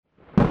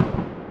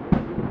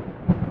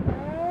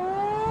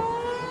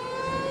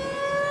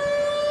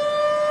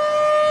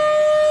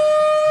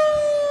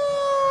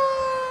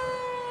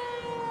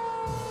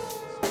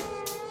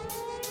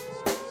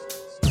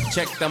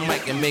Check the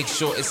mic and make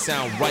sure it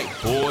sound right,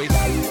 boys.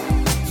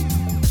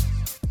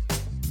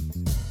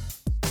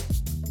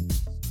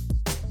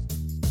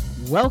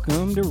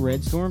 Welcome to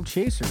Red Storm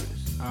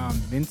Chasers. I'm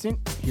Vincent,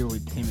 here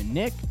with Tim and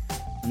Nick.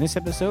 On this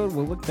episode,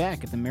 we'll look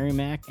back at the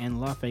Merrimack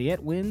and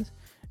Lafayette wins,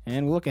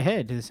 and we'll look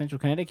ahead to the Central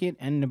Connecticut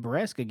and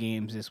Nebraska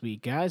games this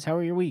week. Guys, how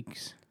are your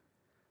weeks?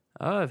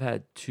 I've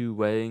had 2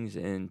 weddings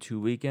in 2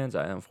 weekends.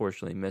 I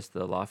unfortunately missed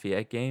the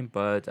Lafayette game,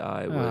 but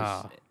I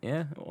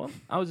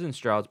was in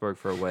Stroudsburg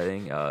for a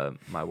wedding.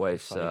 My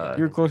wife's... you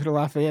were closer to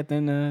Lafayette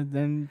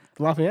than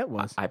Lafayette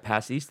was. I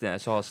passed Easton. I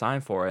saw a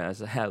sign for it. And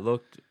as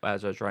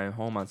I was driving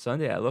home on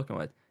Sunday, I looked and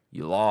went,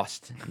 "You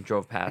lost," and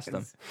drove past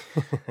them.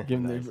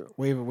 Give them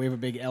wave a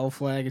big L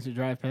flag as you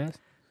drive past.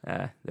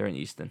 They're in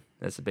Easton.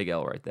 That's a big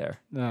L right there.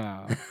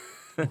 Oh.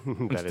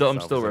 I'm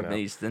still ripping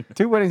Easton.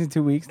 2 weddings in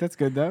 2 weeks. That's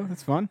good though.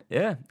 That's fun.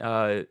 Yeah.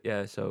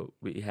 So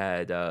we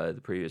had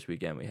the previous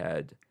weekend. We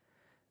had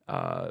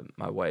one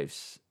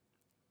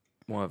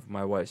of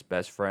my wife's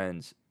best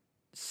friend's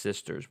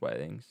sister's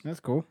weddings.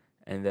 That's cool.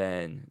 And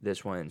then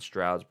this one in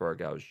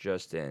Stroudsburg I was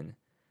just in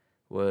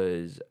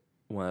was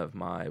one of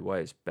my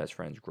wife's best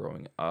friends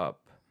growing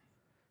up.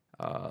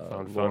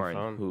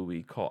 Lauren,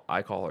 who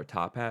I call her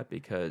Top Hat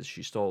because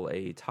she stole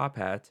a top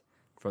hat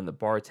from the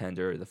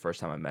bartender the first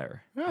time I met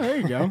her. Oh, there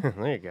you go.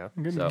 There you go.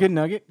 Good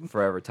nugget.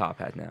 Forever Top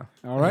Hat now.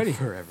 Alrighty.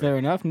 Forever. Fair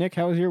enough. Nick,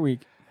 how was your week?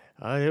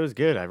 It was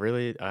good.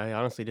 I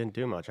honestly didn't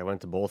do much. I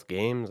went to both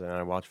games and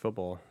I watched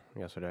football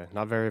yesterday.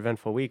 Not a very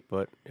eventful week,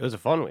 but it was a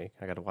fun week.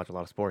 I got to watch a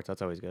lot of sports.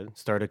 That's always good.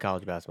 Started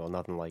college basketball.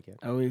 Nothing like it.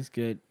 Always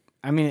good.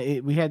 I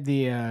mean, we had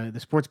the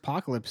sports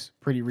apocalypse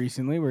pretty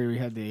recently, where we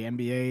had the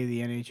NBA,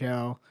 the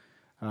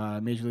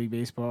NHL, Major League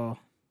Baseball,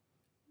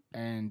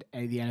 and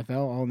the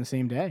NFL all in the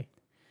same day.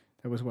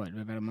 That was what,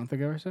 about a month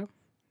ago or so?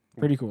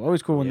 Pretty cool.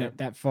 Always cool when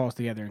that falls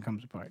together and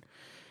comes apart.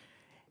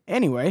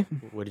 Anyway.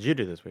 What did you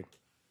do this week?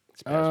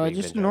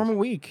 Just a normal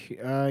week.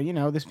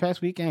 This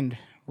past weekend,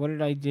 what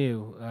did I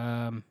do?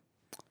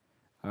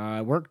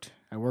 I worked.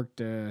 I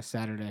worked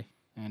Saturday,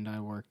 and I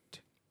worked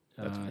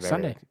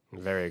Sunday.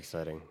 Very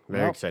exciting.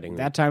 Very exciting.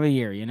 That time of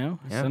year, Yeah.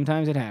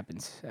 Sometimes it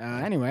happens.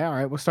 Anyway, all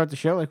right, we'll start the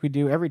show like we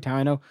do every time.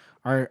 I know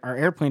our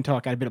airplane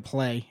talk got a bit of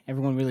play.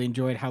 Everyone really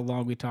enjoyed how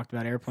long we talked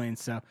about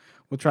airplanes, so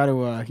we'll try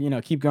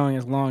to keep going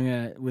as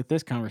long with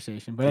this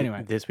conversation. But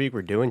anyway, this week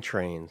we're doing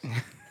trains.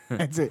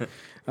 That's it.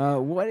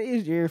 What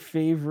is your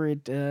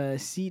favorite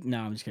seat?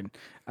 No, I'm just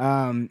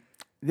kidding.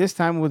 This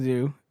time we'll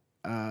do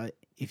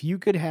if you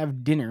could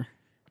have dinner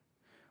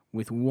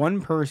with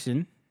one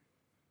person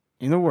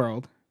in the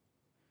world.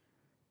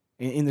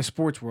 In the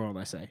sports world,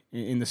 I say.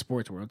 In the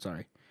sports world,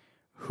 sorry.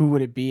 Who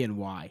would it be and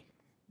why?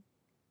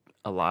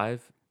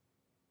 Alive?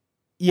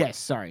 Yes,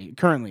 sorry.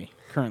 Currently.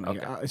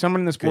 Okay.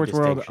 Someone in the sports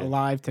world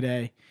alive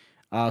today,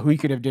 who you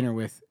could have dinner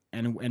with,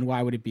 and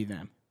why would it be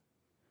them?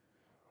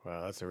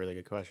 Wow, that's a really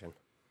good question.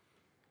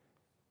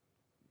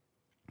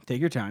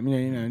 Take your time.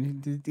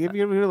 Give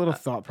you a little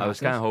thought process. I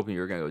was kind of hoping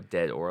you were going to go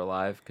dead or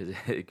alive because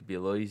it could be a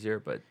little easier,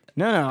 but...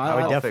 No. I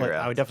would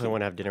definitely want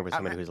to have dinner with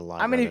somebody who's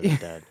alive rather than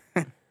dead.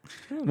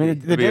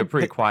 It'd be a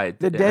pretty quiet.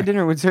 The dead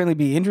dinner would certainly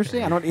be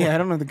interesting. I don't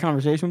know if the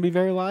conversation would be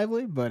very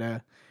lively,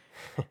 but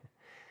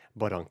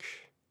But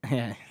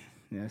yeah,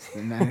 yes,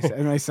 a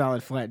nice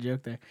solid flat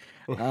joke there.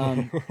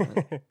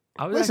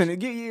 Listen,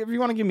 if you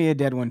want to give me a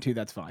dead one too,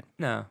 that's fine.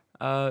 No,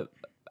 I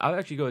would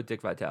actually go with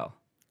Dick Vitale.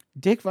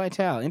 Dick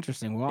Vitale,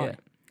 interesting. Why? Yeah.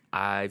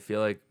 I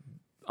feel like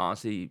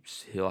honestly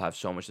he'll have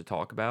so much to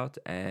talk about,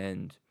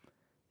 and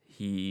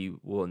he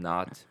will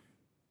not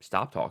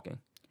stop talking.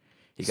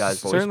 He got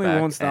his voice certainly back,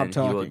 won't stop and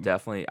talking. He will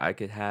definitely. I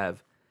could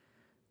have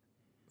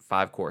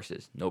 5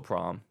 courses, no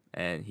problem,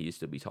 and he'd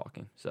still be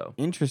talking. So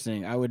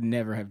interesting. I would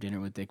never have dinner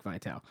with Dick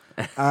Vitale.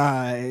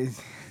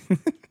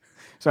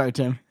 Sorry,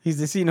 Tim. He's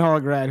the Seton Hall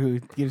grad who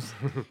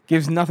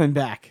gives nothing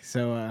back.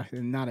 So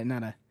not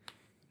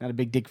a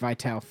big Dick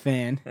Vitale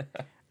fan.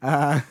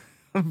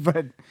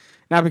 But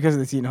not because of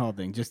the Seton Hall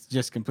thing.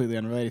 Just completely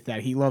unrelated to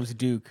that. He loves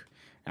Duke.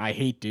 I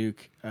hate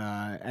Duke.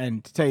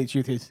 And to tell you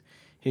the truth,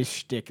 his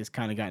shtick has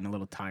kind of gotten a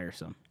little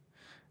tiresome.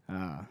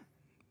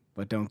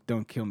 But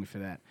don't kill me for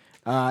that.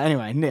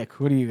 Anyway,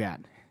 Nick, what do you got?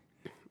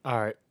 All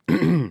right.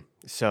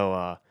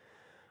 So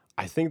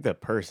I think the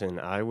person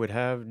I would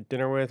have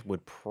dinner with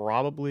would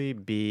probably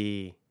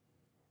be...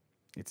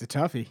 It's a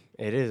toughie.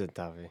 It is a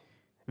toughie.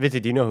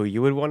 Vincent, do you know who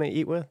you would want to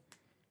eat with?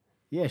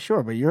 Yeah,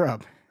 sure, but you're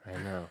up. I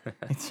know.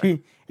 It's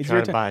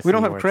your time. We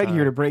don't have Craig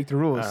here to break the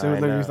rules, so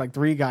there's like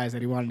 3 guys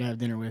that he wanted to have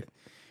dinner with.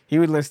 He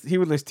would list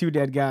 2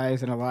 dead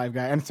guys and a live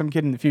guy and some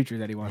kid in the future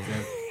that he wants to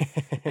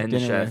have and the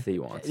chef he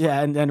wants.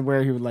 Yeah, and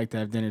where he would like to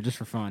have dinner just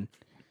for fun.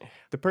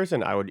 The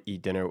person I would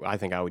eat dinner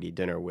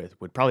with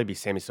would probably be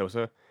Sammy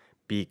Sosa,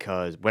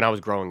 because when I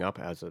was growing up,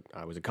 I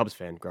was a Cubs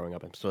fan growing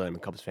up. I'm still a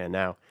Cubs fan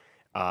now.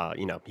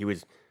 He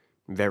was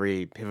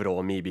very pivotal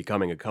in me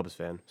becoming a Cubs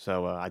fan.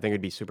 So I think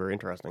it'd be super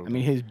interesting. I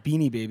mean, his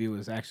Beanie Baby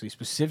was actually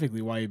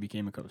specifically why he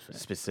became a Cubs fan.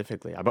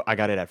 Specifically, I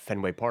got it at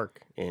Fenway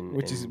Park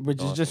Which is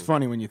Boston. just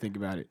funny when you think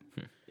about it.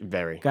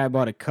 Very. Guy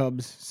bought a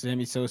Cubs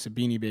Sammy Sosa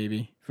Beanie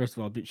Baby. First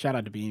of all, shout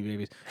out to Beanie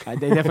Babies. They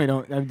definitely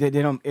don't. They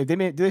don't. If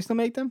do they still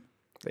make them?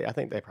 I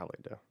think they probably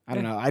do. I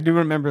don't know. I do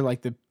remember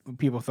like the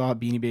people thought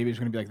Beanie Babies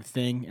were gonna be like the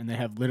thing, and they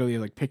have literally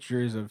like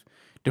pictures of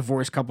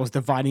divorced couples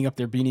dividing up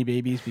their Beanie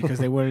Babies because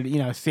they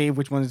wanted save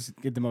which ones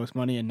get the most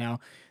money, and now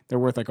they're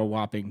worth like a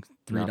whopping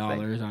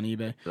 $3 on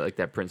eBay. Like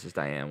that Princess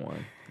Diane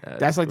one.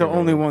 That's like the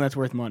only one that's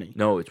worth money.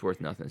 No, it's worth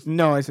nothing.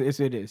 No, it is.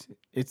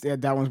 It's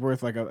that one's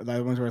worth like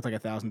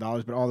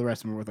 $1,000, but all the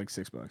rest of them are worth like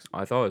 $6.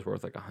 I thought it was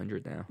worth like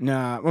 100 now.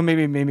 Nah, well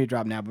maybe it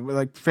dropped now, but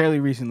like fairly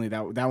recently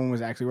that one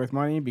was actually worth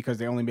money because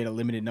they only made a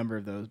limited number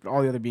of those. But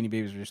all the other Beanie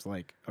Babies are just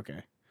like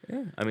okay.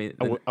 Yeah, I mean,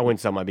 I wouldn't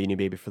sell my Beanie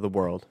Baby for the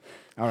world.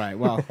 All right,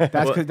 well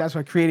that's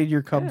what created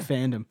your Cub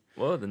fandom.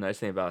 Well, the nice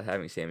thing about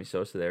having Sammy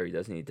Sosa there, he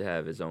doesn't need to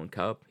have his own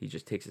cup. He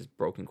just takes his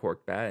broken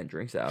cork bat and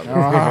drinks out of it. Oh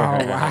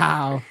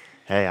wow!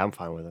 Hey, I'm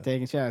fine with it.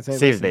 Taking shots. Hey,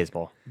 Saves listen,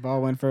 baseball.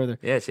 Ball went further.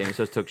 Yeah, Sammy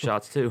Sosa took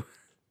shots too.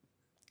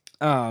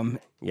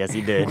 Yes,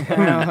 he did.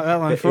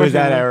 Well, It was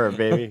that era,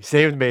 baby.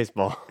 Saved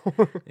baseball.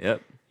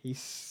 Yep. He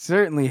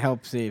certainly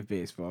helped save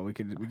baseball. We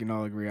can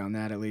all agree on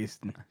that at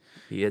least.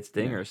 He hits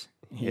dingers.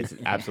 It's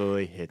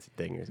absolutely hits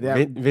dingers.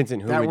 That-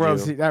 Vincent, who That would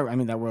World you?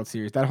 that World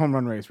Series, that home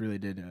run race really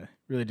did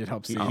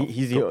help save.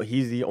 He's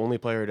the only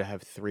player to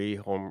have 3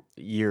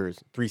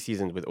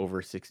 seasons with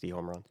over 60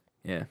 home runs.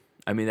 Yeah.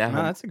 I mean, that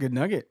Wow, that's a good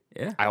nugget.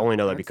 yeah. I only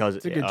know that because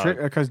It's a good trick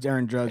because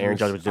Aaron Judge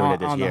was doing it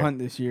this on year. the hunt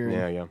this year.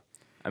 Yeah, yeah.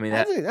 I mean,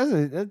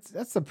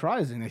 That's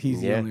surprising that he's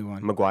the only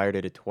one. McGuire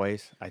did it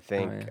twice, I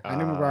think. yeah. I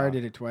knew McGuire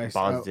did it twice.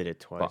 Bonds did it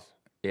twice.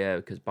 yeah,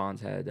 because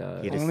Bonds had.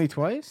 He had Only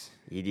twice?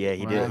 He did.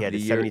 He Wow. had The a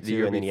year- 72, the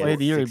year and then he before. had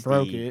The year he 60.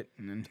 broke it.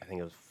 And then, I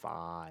think it was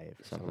 5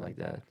 or something like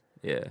that.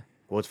 Yeah.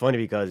 Well, it's funny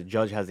because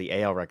Judge has the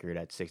AL record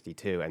at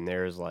 62, and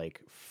there's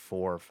like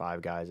 4 or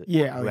 5 guys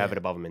who have it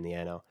above him in the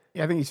NL.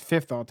 yeah, I think he's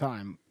fifth all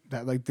time.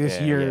 That like this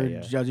Yeah, year,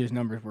 yeah. Judge's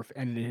numbers were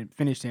and it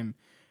finished him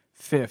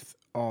fifth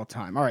all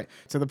time. All right,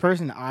 so the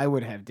person I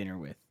would have dinner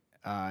with,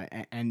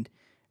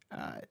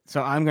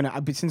 so I'm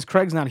gonna since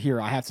Craig's not here,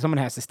 someone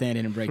has to stand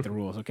in and break the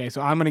rules. Okay,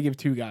 so I'm gonna give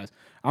 2 guys.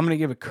 I'm gonna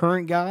give a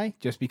current guy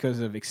just because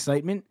of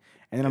excitement,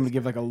 and then I'm gonna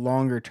give like a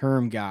longer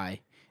term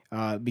guy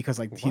because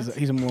like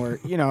he's a more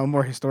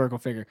more historical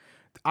figure.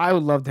 I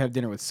would love to have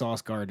dinner with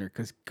Sauce Gardner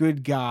because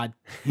good God,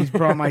 he's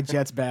brought my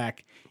Jets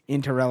back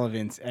into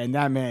relevance, and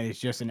that man is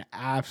just an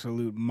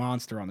absolute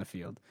monster on the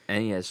field.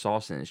 And he has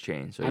sauce in his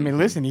chain. So I mean,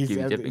 listen, he's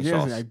keep dipping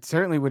yes, sauce. it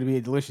certainly would be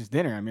a delicious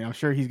dinner. I mean, I'm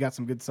sure he's got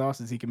some good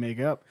sauces he can make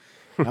up.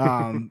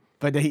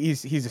 But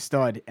he's a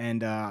stud,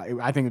 and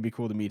I think it'd be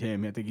cool to meet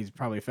him. I think he's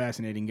probably a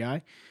fascinating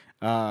guy.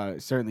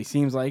 Certainly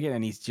seems like it,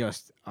 and he's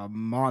just a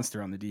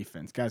monster on the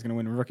defense. Guy's gonna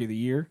win Rookie of the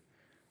Year,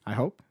 I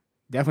hope.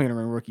 Definitely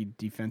gonna win Rookie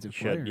Defensive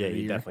Player of the he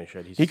Year. definitely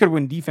should. He could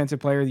win Defensive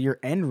Player of the Year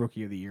and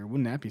Rookie of the Year.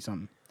 Wouldn't that be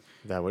something?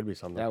 That would be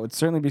something. That would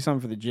certainly be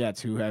something for the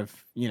Jets, who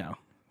have,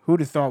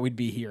 who'd have thought we'd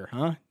be here,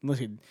 huh?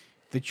 Listen,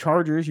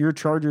 your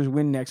Chargers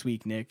win next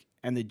week, Nick,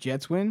 and the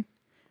Jets win.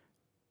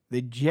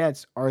 The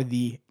Jets are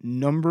the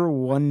number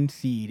 1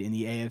 seed in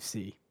the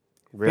AFC.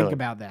 Really? Think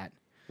about that.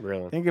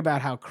 Really? Think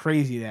about how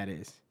crazy that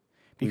is.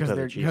 Because play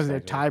the they're Chiefs next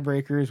week.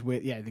 tiebreakers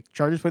with the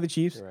Chargers play the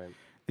Chiefs. Right.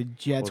 The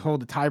Jets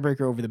hold the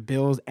tiebreaker over the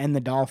Bills and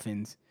the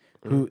Dolphins.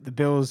 Who the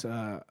Bills,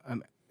 the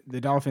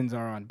Dolphins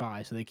are on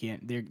bye, so they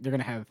can't. They're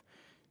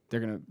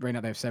gonna right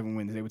now they have 7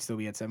 wins. They would still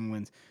be at 7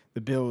 wins.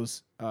 The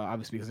Bills,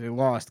 obviously because they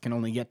lost, can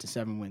only get to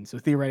 7 wins. So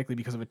theoretically,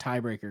 because of a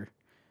tiebreaker,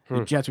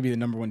 the Jets would be the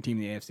number 1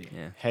 team in the AFC.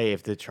 Yeah. Hey,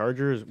 if the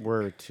Chargers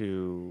were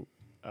to,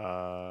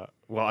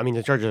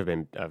 the Chargers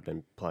have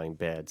been playing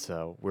bad,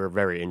 so we're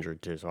very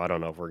injured too. So I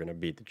don't know if we're gonna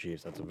beat the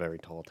Chiefs. That's a very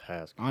tall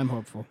task. I'm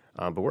hopeful.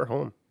 But we're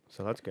home,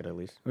 so that's good at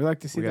least. We like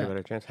to see We got a that.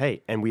 better chance.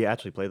 Hey, and we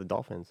actually play the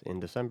Dolphins in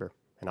December,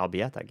 and I'll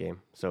be at that game.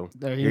 So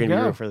There you're you gonna be go.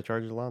 rooting for the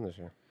Chargers a lot this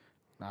year.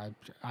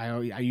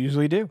 I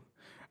usually do.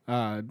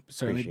 Certainly,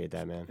 Appreciate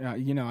that, man.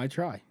 I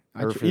try.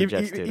 root for the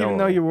Jets, too, don't Even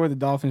though worry. you wore the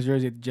Dolphins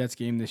jersey at the Jets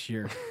game this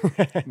year,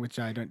 which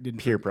I didn't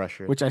Peer forget-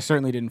 pressure. which I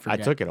certainly didn't I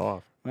forget. took it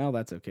off. Well,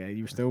 that's okay.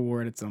 You still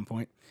wore it at some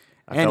point.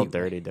 I Anyway. felt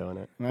dirty doing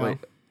it. Well, Wait,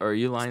 are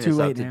you lining too this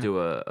late up to now. do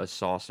a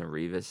Sauce and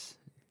Revis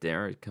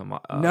dinner? Come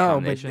on. no,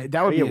 combination? but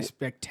that would be Yeah. a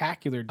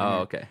spectacular dinner. Oh,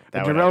 okay.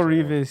 That A would Darrell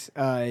actually be-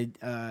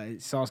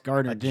 Revis, Sauce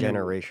Gardner A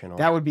dinner. generational.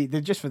 That would be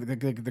just for the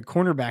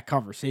cornerback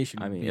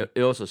conversation. I would mean, be-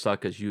 it also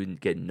sucked because you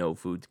would get no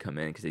food to come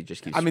in because they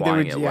just keep they swatting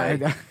would. it away.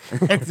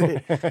 That's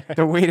it.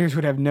 The waiters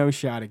would have no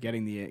shot at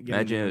getting the.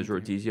 Imagine it was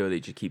Rodizio. They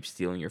just keep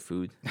stealing your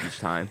food each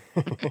time.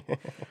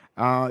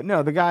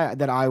 No, the guy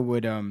that I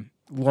would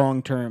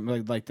long term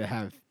like to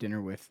have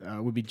dinner with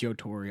would be Joe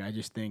Torre. I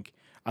just think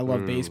I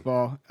love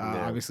baseball.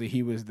 Yeah. Obviously,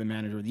 he was the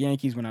manager of the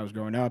Yankees when I was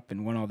growing up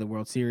and won all the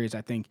World Series.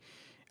 I think,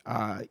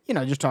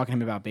 just talking to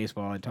him about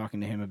baseball and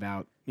talking to him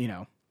about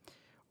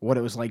what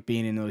it was like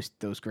being in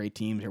those great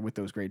teams or with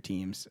those great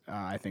teams,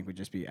 I think would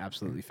just be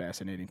absolutely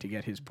fascinating to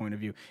get his point of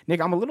view.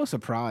 Nick, I'm a little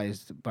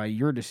surprised by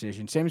your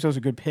decision. Sammy Sosa's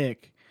a good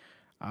pick.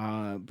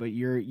 But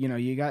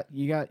you got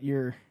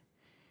your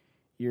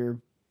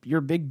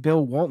big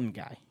Bill Walton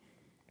guy.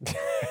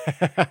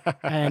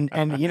 and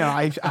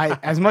I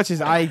as much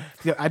as I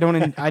don't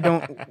enjoy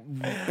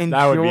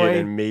That would be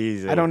an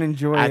amazing. I don't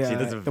enjoy Actually,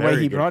 that's a the way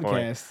very he good point.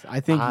 broadcasts. I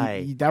think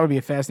that would be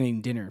a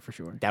fascinating dinner for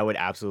sure. That would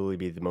absolutely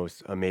be the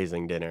most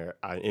amazing dinner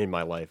in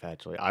my life.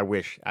 Actually, I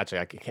wish.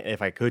 Actually,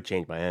 if I could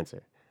change my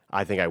answer,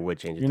 I think I would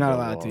change it. You're not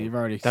allowed to. You've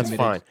already. That's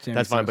submitted fine.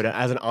 That's fine. But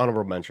as an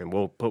honorable mention,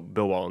 we'll put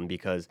Bill Walton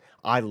because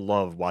I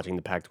love watching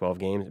the Pac-12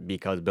 games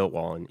because Bill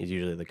Walton is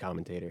usually the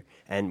commentator.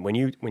 And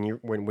when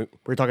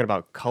we're talking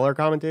about color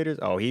commentators,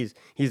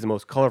 he's the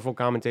most colorful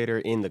commentator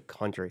in the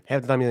country.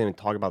 Half the time he doesn't even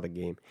talk about the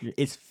game.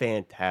 It's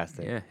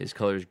fantastic. Yeah, his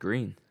color is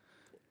green.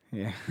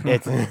 Yeah,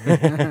 it's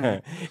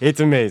it's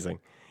amazing.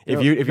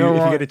 If you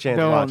get a chance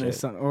to watch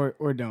it,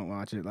 or don't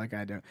watch it like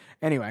I do.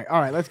 Anyway, all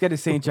right, let's get to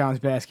St. John's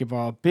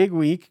basketball. Big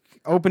week,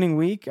 opening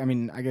week. I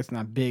mean, I guess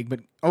not big,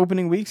 but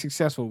opening week,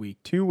 successful week.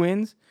 2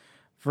 wins,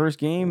 first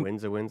game.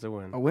 Win's a win.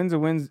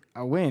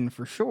 A win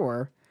for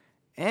sure,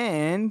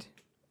 and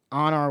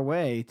on our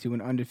way to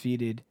an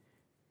undefeated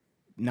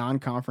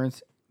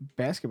non-conference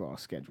basketball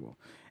schedule.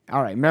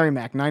 All right,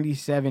 Merrimack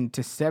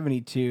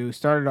 97-72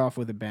 started off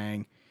with a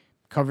bang.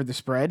 Covered the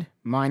spread,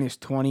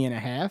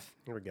 -20.5.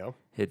 Here we go.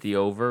 Hit the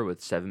over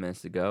with 7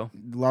 minutes to go.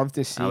 Love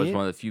to see I was it.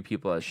 one of the few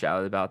people that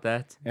shouted about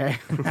that.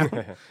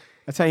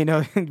 That's how you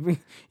know.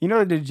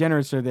 The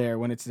degenerates are there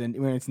when it's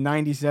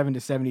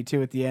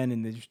 97-72 at the end,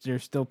 and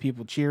there's still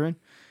people cheering.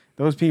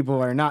 Those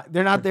people are not.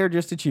 They're not there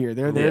just to cheer.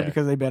 They're there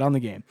because they bet on the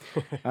game.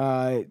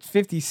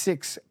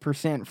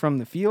 56% from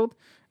the field,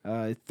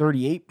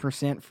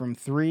 38% from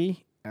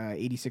three,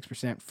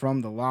 86%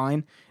 from the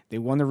line. They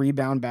won the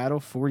rebound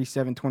battle,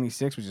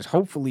 47-26, which is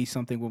hopefully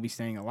something we'll be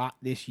saying a lot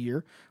this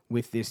year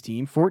with this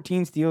team.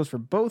 14 steals for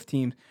both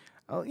teams.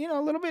 A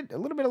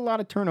lot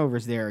of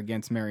turnovers there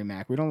against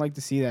Merrimack. We don't like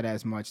to see that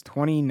as much.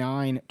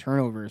 29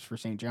 turnovers for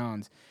St.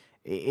 John's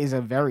is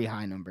a very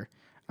high number,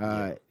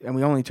 and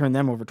we only turned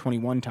them over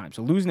 21 times.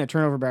 So losing a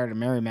turnover battle to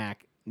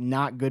Merrimack,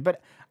 not good.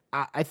 But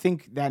I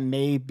think that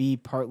may be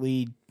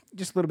partly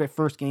just a little bit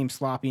first game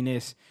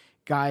sloppiness.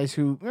 Guys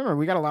who, remember,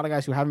 we got a lot of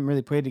guys who haven't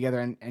really played together,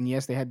 and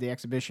yes, they had the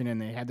exhibition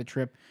and they had the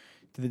trip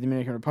to the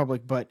Dominican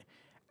Republic, but,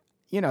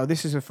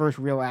 this is a first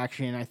real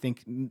action. I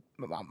think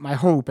my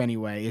hope,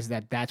 anyway, is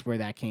that that's where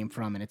that came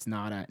from, and it's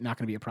not going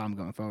to be a problem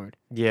going forward.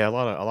 Yeah, a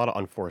lot of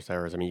unforced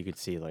errors. I mean, you could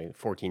see,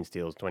 14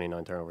 steals,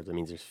 29 turnovers. That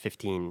means there's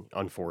 15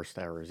 unforced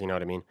errors, you know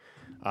what I mean?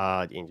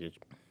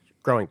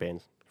 Growing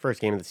pains.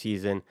 First game of the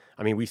season.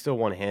 I mean, we still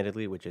won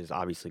handedly, which is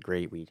obviously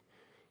great. We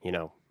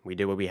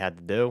did what we had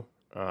to do.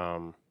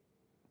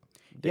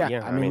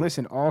 I mean,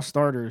 listen, all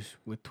starters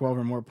with 12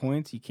 or more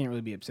points, you can't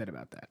really be upset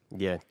about that.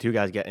 Yeah, 2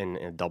 guys getting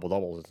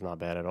double-doubles, it's not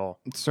bad at all.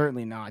 It's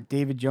certainly not.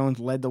 David Jones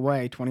led the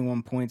way,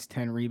 21 points,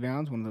 10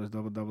 rebounds, one of those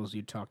double-doubles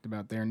you talked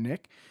about there,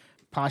 Nick.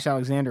 Posh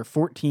Alexander,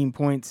 14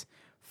 points,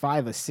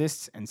 5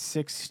 assists, and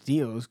 6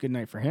 steals. Good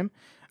night for him.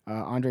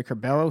 Andre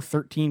Carbello,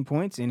 13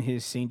 points in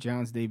his St.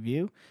 John's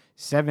debut,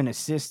 7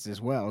 assists as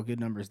well. Good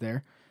numbers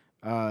there.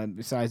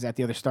 Besides that,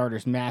 the other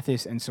starters,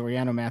 Mathis and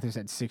Soriano. Mathis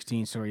had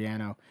 16.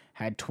 Soriano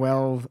had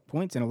 12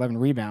 points and 11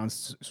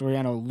 rebounds.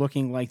 Soriano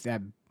looking like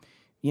that,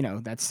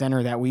 that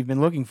center that we've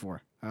been looking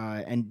for.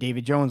 And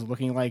David Jones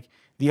looking like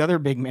the other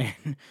big man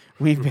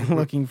we've been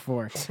looking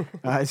for.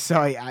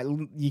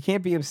 You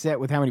can't be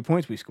upset with how many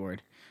points we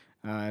scored.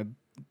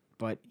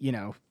 But,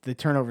 the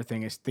turnover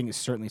thing is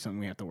certainly something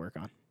we have to work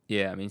on.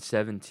 Yeah, I mean,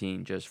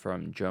 17 just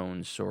from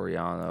Jones,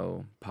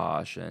 Soriano,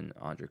 Posh, and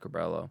Andre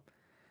Carbello.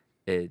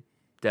 It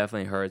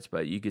definitely hurts,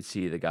 but you could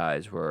see the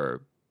guys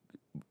were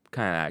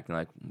kind of acting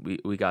like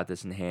we got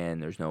this in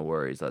hand. There's no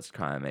worries. Let's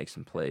kind of make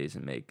some plays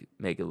and make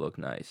it look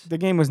nice. The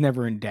game was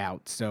never in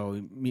doubt,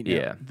 so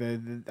yeah.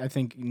 I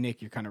think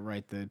Nick, you're kind of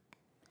right. It's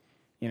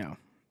a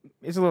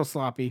little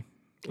sloppy.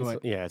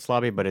 It's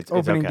sloppy, but it's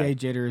opening okay. Day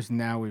jitters.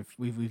 Now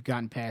we've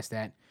gotten past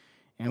that,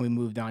 and we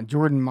moved on.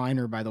 Jordan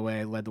Miner, by the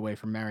way, led the way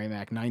for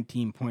Merrimack.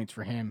 19 points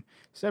for him,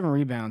 7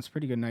 rebounds.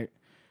 Pretty good night.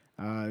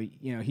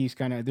 He's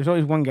there's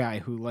always one guy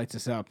who lights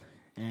us up.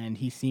 And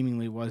he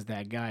seemingly was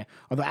that guy.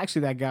 Although,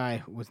 actually, that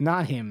guy was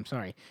not him.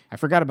 Sorry. I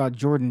forgot about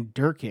Jordan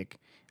Durkic.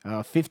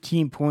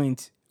 15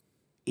 points,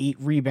 8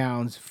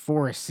 rebounds,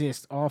 4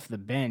 assists off the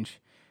bench.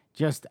 There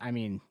was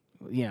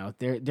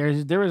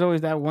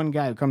always that one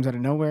guy who comes out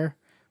of nowhere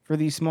for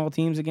these small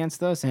teams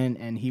against us,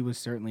 and he was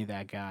certainly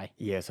that guy.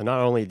 Yeah, so not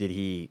only did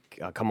he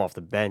come off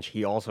the bench,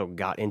 he also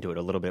got into it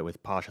a little bit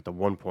with Posh at the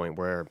one point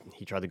where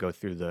he tried to go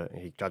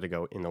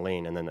in the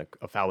lane, and then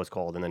a foul was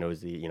called, and then it was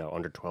the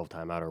under 12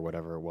 timeout or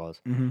whatever it was,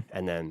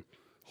 and then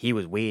he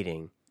was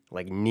waiting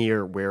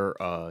near where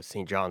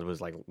St. John's was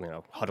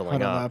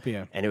huddling up,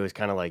 yeah. And it was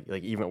kind of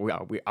even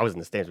I was in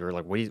the stands, we were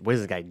like, what is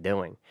this guy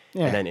doing?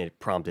 Yeah. And then it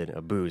prompted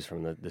a booze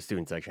from the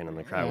student section in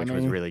the crowd, which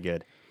was really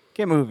good.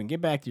 Get moving.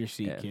 Get back to your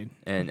seat, kid.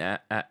 And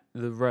at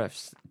the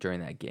refs during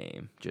that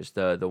game, just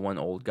the one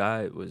old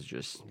guy was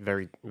just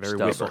very, very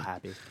stubborn. whistle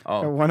happy.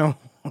 The one old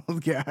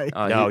guy.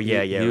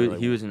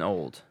 He was an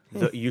old.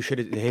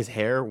 His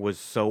hair was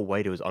so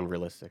white it was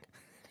unrealistic.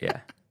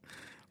 Yeah.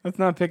 Let's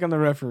not pick on the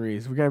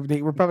referees. We're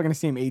probably gonna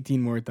see him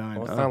 18 more times.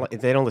 Well, it's not like,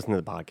 if they don't listen to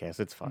the podcast,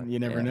 it's fine. You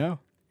never Yeah. know.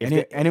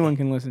 If Anyone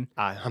can listen.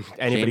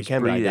 Anybody James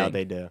can, but I doubt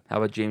breathing. they do. How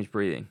about James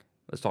Breathing?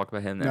 Let's talk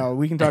about him then. No,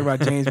 we can talk about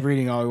James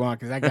Breeding all we want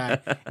because that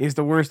guy is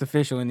the worst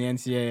official in the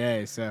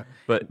NCAA. So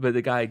But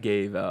the guy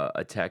gave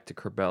a tech to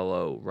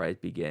Curbelo right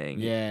at the beginning.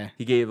 yeah,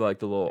 He gave like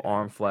the little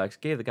arm flex,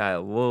 gave the guy a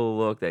little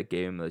look that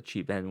gave him the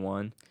cheap end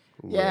one.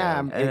 yeah,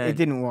 And it then-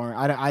 didn't warrant.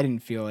 I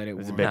didn't feel it. It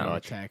was a warranted bit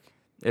much. Tech.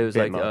 It was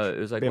Bit like much. it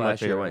was like Bit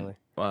last much year early. when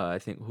I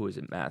think who was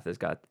it? Mathis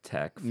got the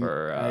tech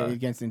for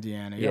Against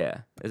Indiana. Yep.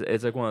 yeah.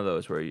 It's like one of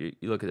those where you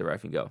look at the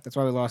ref and go, That's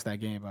why we lost that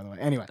game, by the way.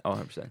 Anyway, oh,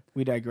 100%.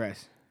 we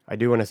digress. I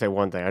do want to say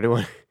one thing. I do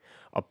want.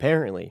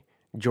 Apparently,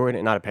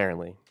 not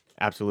apparently,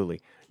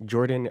 absolutely.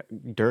 Jordan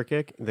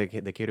Durkic, the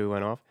kid who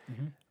went off,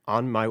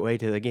 on my way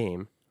to the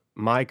game,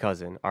 our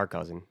cousin,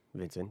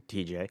 Vincent,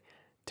 TJ,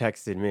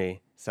 texted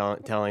me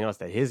telling us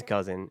that his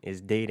cousin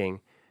is dating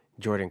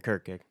Jordan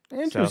Kirkic.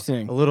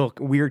 Interesting. So, a little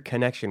weird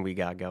connection we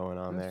got going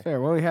on That's there.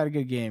 fair. Well, we had a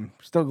good game.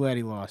 Still glad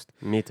he lost.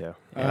 Me too.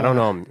 I don't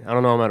know him. I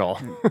don't know him at all.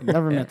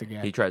 Never Yeah. met the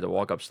guy. He tried to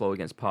walk up slow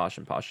against Posh,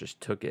 and Posh just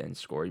took it and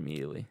scored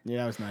immediately. Yeah,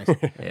 that was nice.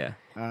 Yeah.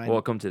 Uh,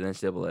 Welcome to the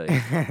NCAA.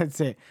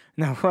 That's it.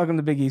 Now, welcome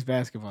to Big East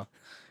basketball.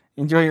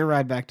 Enjoy your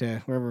ride back to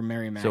wherever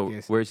Merrimack So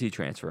is. where's he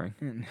transferring?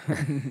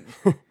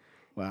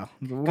 Wow.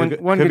 Could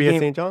Good be at game,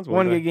 St. John's one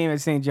One day. good game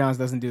at St. John's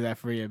doesn't do that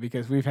for you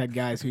because we've had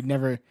guys who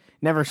never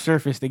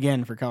surfaced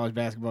again for college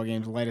basketball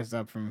games light us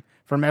up from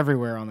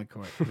everywhere on the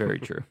court. Very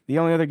true. The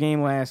only other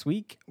game last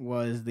week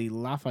was the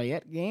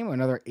Lafayette game,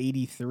 another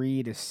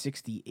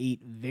 83-68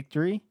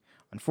 victory.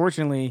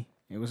 Unfortunately,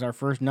 it was our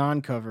first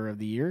non-cover of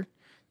the year,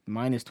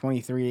 minus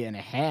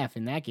 23.5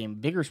 in that game.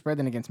 Bigger spread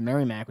than against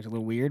Merrimack, which is a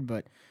little weird,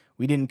 but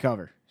we didn't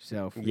cover.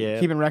 So Yeah.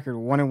 keeping record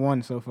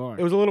 1-1 so far.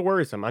 It was a little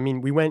worrisome. I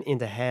mean, we went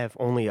into half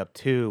only up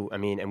 2. I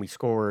mean, and we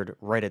scored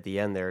right at the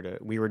end there.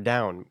 We were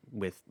down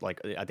with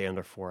like at the end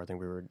of 4. I think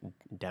we were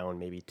down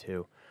maybe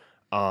 2.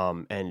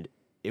 And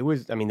it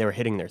was. I mean, they were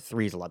hitting their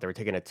threes a lot. They were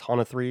taking a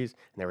ton of threes,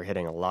 and they were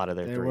hitting a lot of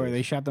their They threes. were.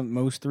 They shot the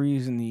most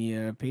threes in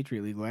the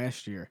Patriot League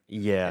last year.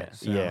 Yeah.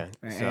 So,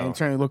 and So it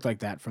certainly looked like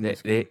that from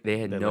this game. They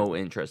had no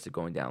interest in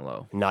going down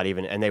low. not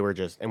even, and they were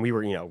just, and we were,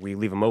 we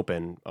leave them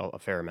open a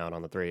fair amount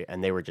on the 3,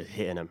 and they were just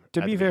hitting them.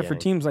 To be fair, for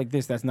teams like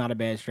this, that's not a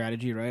bad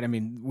strategy, right? I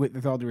mean,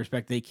 with all due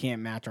respect, they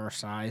can't match our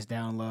size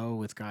down low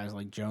with guys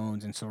like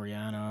Jones and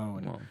Soriano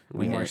and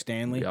Lamar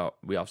Stanley.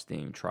 We also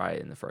didn't even try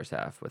it in the first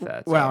half with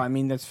that. Well, so. I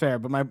mean, that's fair,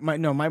 but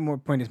my more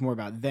point is more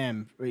about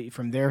them.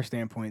 From their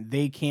standpoint,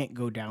 they can't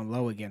go down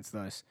low against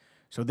us.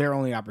 So their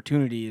only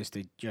opportunity is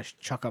to just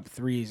chuck up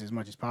threes as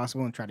much as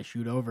possible and try to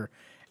shoot over.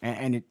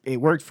 And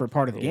it worked for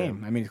part of the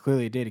game. I mean,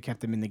 clearly it did. It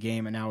kept them in the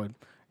game, and now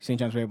St.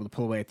 John's were able to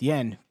pull away at the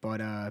end. But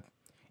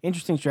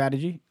interesting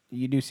strategy.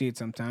 You do see it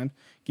sometimes.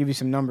 Give you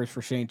some numbers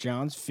for St.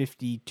 John's.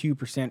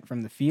 52%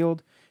 from the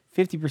field,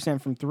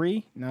 50% from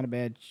 3. Not a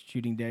bad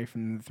shooting day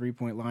from the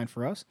three-point line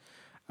for us.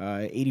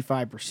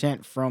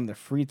 85% from the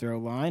free throw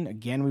line.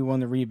 Again, we won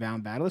the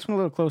rebound battle. This one a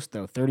little close,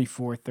 though,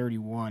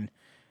 34-31.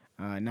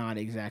 Not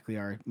exactly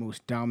our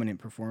most dominant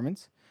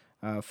performance.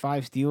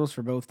 5 steals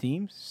for both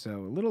teams, so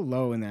a little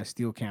low in that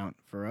steal count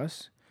for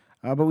us.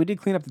 But we did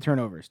clean up the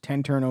turnovers.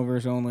 10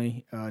 turnovers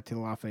only to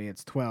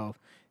Lafayette's 12.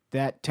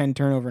 That 10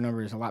 turnover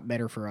number is a lot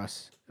better for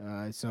us.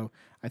 So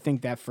I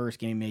think that first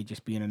game may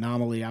just be an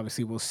anomaly.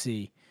 Obviously, we'll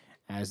see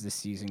as the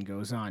season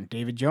goes on.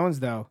 David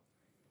Jones, though,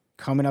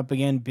 coming up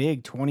again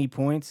big, 20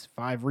 points,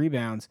 5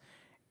 rebounds.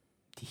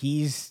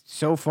 He's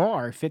so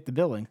far fit the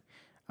billing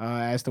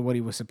as to what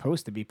he was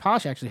supposed to be.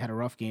 Posh actually had a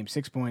rough game,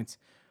 6 points,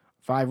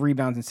 5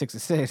 rebounds, and 6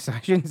 assists.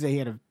 I shouldn't say he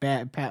had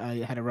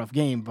a rough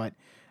game, but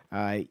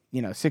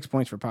 6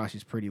 points for Posh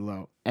is pretty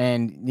low.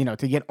 And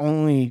to get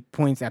only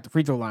points at the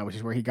free throw line, which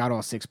is where he got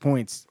all 6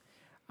 points,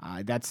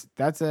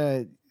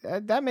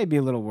 that may be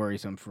a little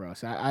worrisome for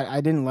us.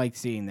 I didn't like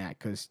seeing that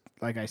because,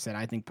 like I said,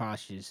 I think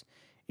Posh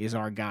is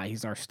our guy.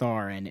 He's our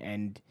star,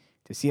 and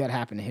to see that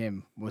happen to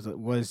him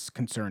was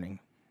concerning.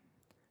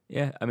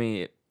 Yeah, I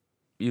mean,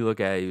 you look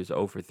at it, he was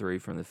 0 for 3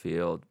 from the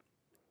field.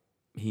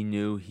 He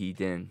knew he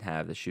didn't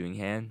have the shooting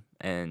hand,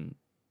 and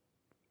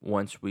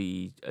once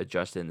we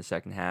adjusted in the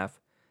second half,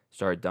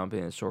 started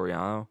dumping in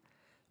Soriano,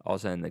 all of a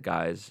sudden the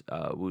guys,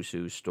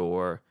 Wusu,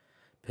 Store,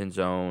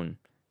 Pinzone,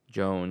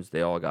 Jones,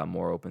 they all got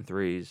more open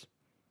threes.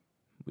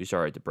 We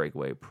started to break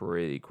away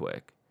pretty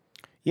quick.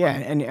 Yeah,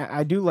 and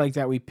I do like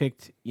that we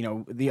picked,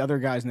 the other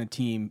guys in the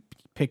team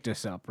picked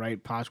us up,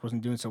 right? Posh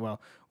wasn't doing so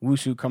well.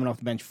 Wusu coming off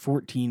the bench,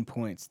 14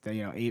 points.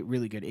 8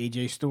 really good.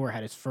 AJ Store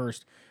had his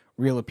first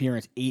real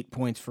appearance, 8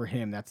 points for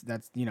him. That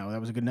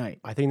was a good night.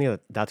 I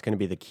think that's going to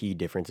be the key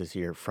difference this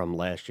year from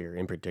last year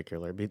in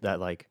particular. That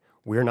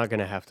we're not going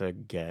to have to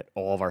get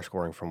all of our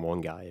scoring from one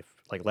guy. If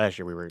like last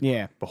year we were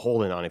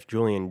beholden on if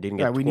Julian didn't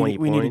get 20 points.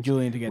 We needed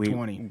Julian to get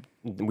 20.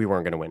 We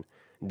weren't going to win.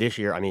 This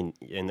year, I mean,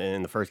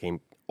 in the first game,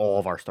 all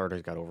of our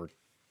starters got over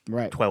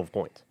 12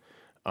 points.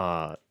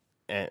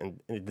 And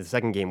in the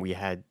second game, we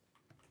had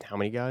how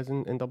many guys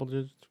in double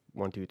digits?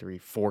 1, 2, 3,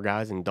 4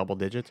 guys in double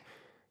digits.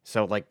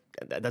 So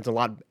that's a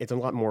lot. It's a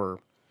lot more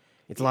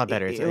It's a lot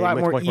better. It's a lot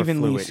much, more much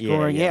evenly fluid.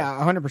 scoring. Yeah,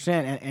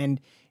 100%. And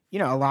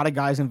a lot of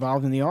guys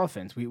involved in the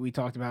offense. We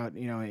talked about,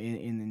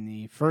 in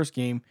the first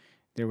game,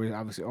 there was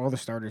obviously all the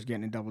starters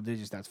getting in double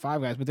digits. That's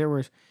 5 guys. But there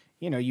was,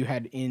 you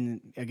had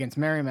against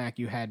Merrimack,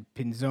 you had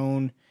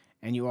Pinzone,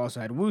 and you also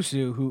had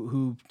Wusu,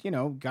 who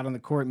got on the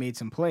court, made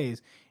some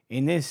plays.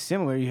 In this,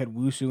 similar, you had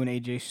Wusu and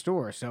AJ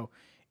Storr. So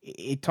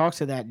it talks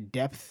to that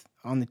depth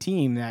on the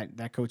team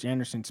that Coach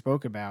Anderson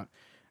spoke about.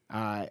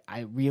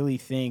 I really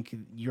think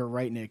you're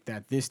right, Nick,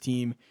 that this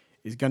team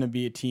is going to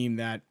be a team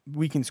that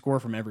we can score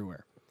from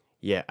everywhere.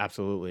 Yeah,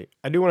 absolutely.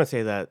 I do want to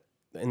say that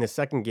in the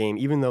second game,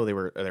 even though they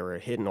were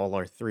hitting all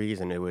our threes,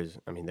 and they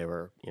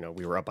were,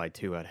 we were up by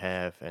 2 at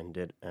half, and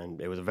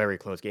it was a very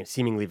close game,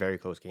 seemingly very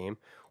close game.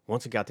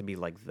 Once it got to be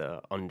like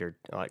the under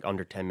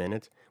 10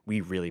 minutes,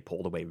 we really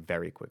pulled away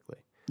very quickly.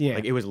 Yeah,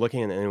 like it was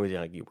looking, and it was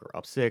like you were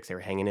up 6, they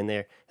were hanging in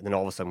there, and then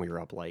all of a sudden we were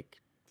up like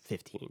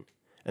 15,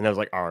 and I was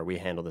like, all right, we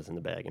handled this in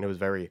the bag, and it was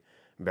very,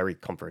 very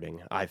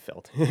comforting. I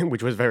felt,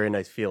 which was a very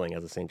nice feeling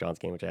as a St. John's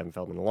game, which I haven't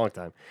felt in a long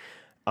time.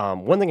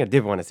 One thing I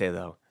did want to say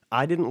though,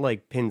 I didn't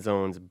like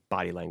Pinzone's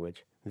body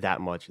language that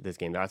much this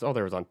game. I saw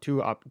there was on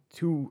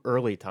two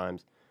early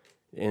times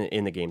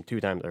in the game, 2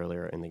 times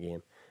earlier in the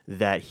game,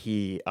 that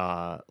he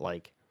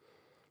like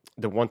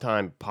the one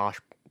time Posh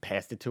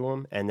passed it to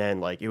him, and then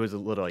like it was a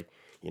little like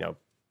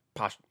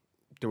Posh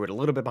threw it a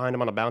little bit behind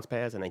him on a bounce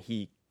pass, and then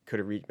he could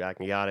have reached back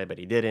and got it, but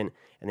he didn't.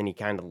 And then he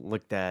kind of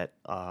looked at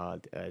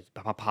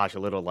Posh a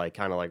little like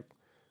kind of like,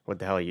 what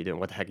the hell are you doing?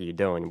 What the heck are you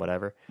doing?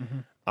 Whatever.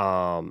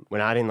 Mm-hmm.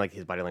 When I didn't like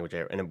his body language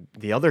there. And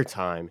the other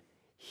time,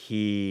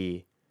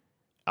 he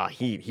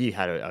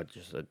had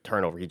just a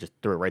turnover. He just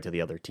threw it right to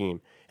the other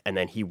team, and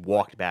then he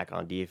walked back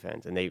on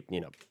defense. And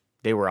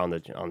they were on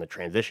the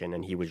transition,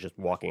 and he was just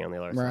walking on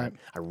the other side.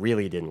 I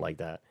really didn't like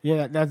that.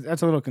 Yeah,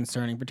 that's a little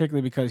concerning,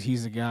 particularly because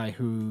he's a guy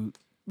who,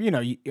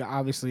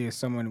 obviously is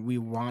someone we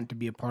want to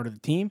be a part of the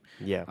team.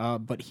 Yeah.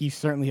 But he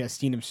certainly has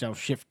seen himself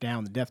shift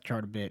down the depth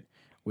chart a bit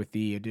with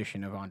the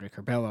addition of Andre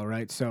Curbelo,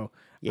 right? So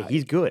yeah,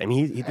 he's good. I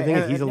mean, the thing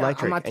is, he's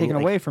electric. I'm not taking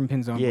away from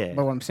Pinzone, yeah.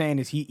 but what I'm saying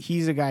is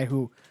he's a guy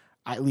who,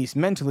 at least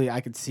mentally,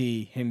 I could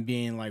see him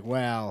being like,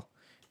 well,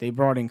 they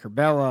brought in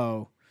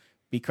Curbelo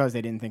because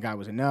they didn't think I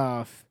was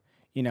enough.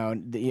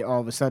 All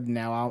of a sudden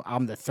now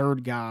I'm the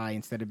third guy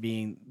instead of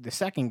being the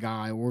second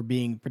guy, or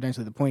being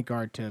potentially the point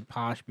guard to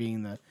Posh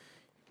being the,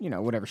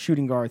 whatever,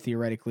 shooting guard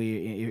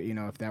theoretically,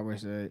 if that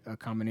was a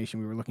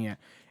combination we were looking at.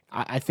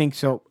 I think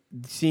so.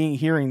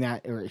 Hearing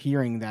that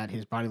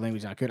his body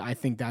language is not good, I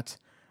think that's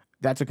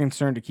a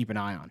concern to keep an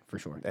eye on for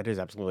sure. That is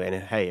absolutely.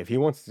 And hey, if he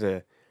wants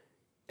to,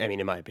 I mean,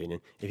 in my opinion,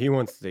 if he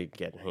wants to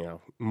get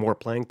more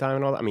playing time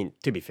and all that, I mean,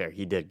 to be fair,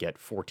 he did get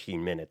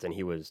 14 minutes, and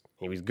he was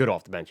good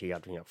off the bench. He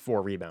got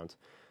 4 rebounds.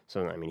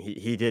 So I mean,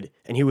 he did,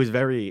 and he was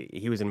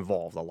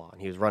involved a lot.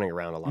 He was running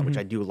around a lot, which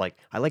I do like.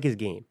 I like his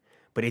game,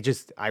 but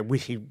I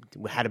wish he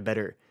had a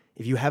better.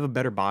 If you have a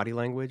better body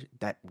language,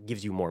 that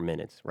gives you more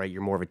minutes, right?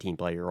 You're more of a team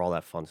player, all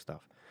that fun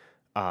stuff.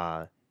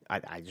 I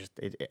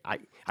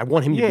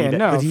want him to be that.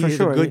 No, for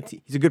sure.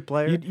 He's a good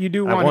player. You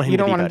don't want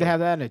him to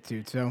have that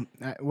attitude. So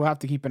we'll have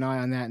to keep an eye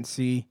on that and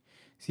see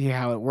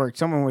how it works.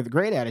 Someone with a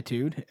great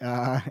attitude,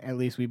 at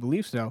least we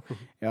believe so.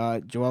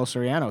 Joel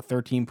Soriano,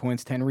 13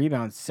 points, 10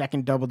 rebounds,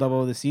 second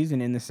double-double of the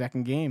season in the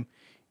second game.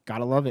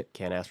 Gotta love it.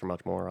 Can't ask for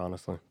much more,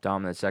 honestly.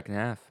 Dominant second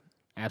half.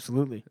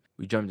 Absolutely.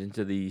 We jumped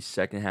into the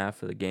second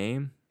half of the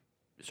game.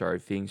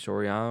 Started feeding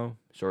Soriano.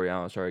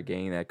 Soriano started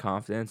gaining that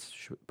confidence,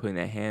 putting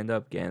that hand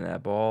up, getting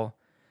that ball,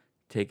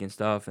 taking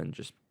stuff and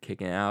just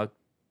kicking it out,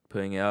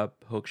 putting it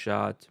up, hook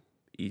shot,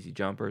 easy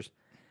jumpers.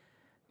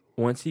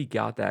 Once he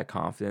got that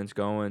confidence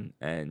going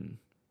and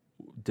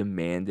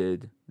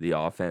demanded the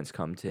offense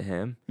come to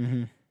him,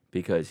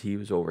 because he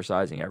was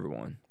oversizing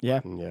everyone.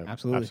 Yeah,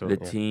 absolutely. The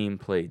team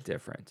played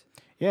different.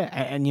 Yeah,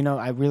 and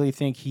I really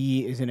think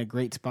he is in a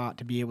great spot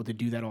to be able to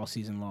do that all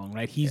season long,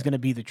 right? He's going to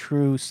be the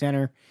true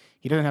center.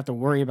 He doesn't have to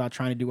worry about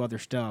trying to do other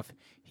stuff.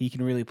 He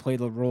can really play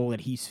the role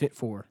that he's fit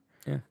for.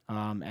 Yeah.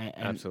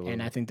 Absolutely.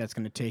 And I think that's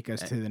going to take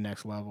us to the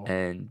next level.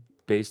 And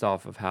based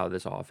off of how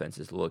this offense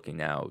is looking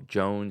now,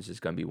 Jones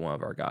is going to be one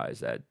of our guys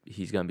that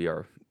he's going to be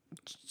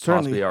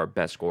possibly our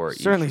best scorer.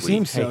 Certainly each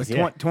seems week.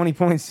 so. 20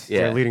 points.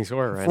 Yeah, their leading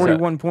scorer, right?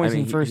 41 points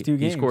in first 2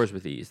 games. He scores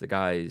with ease. The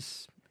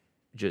guy's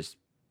just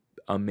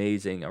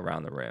amazing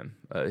around the rim.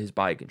 His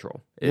body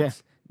control.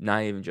 It's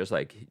not even just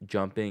like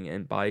jumping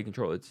and body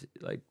control. It's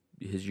like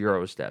his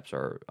Euro steps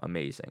are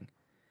amazing.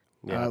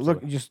 Yeah,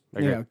 look, just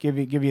give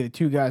you the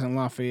 2 guys on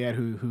Lafayette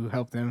who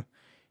helped them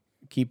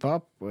keep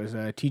up was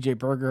TJ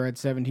Berger had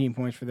 17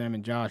 points for them,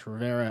 and Josh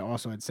Rivera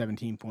also had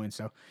 17 points.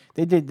 So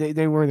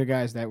they were the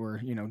guys that were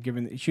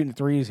shooting the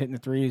threes, hitting the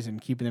threes,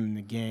 and keeping them in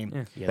the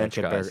game. Yeah,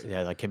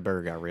 that Kid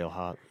Berger got real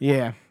hot.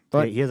 Yeah,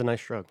 but he has a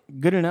nice stroke.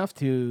 Good enough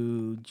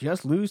to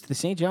just lose to the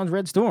St. John's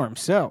Red Storm.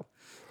 So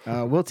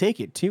we'll take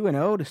it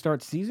 2-0 to start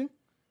the season.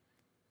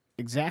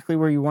 Exactly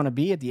where you want to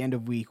be at the end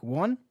of week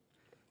 1.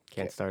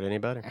 Can't start any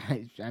better.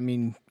 I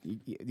mean,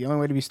 the only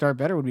way to start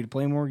better would be to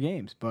play more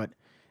games, but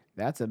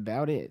that's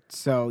about it.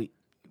 So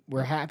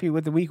we're happy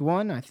with the week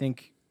 1. I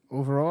think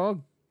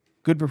overall,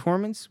 good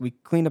performance. We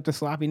cleaned up the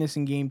sloppiness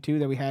in Game 2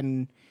 that we had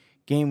in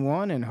Game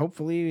 1, and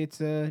hopefully it's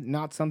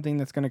not something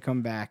that's going to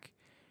come back.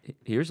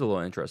 Here's a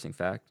little interesting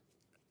fact.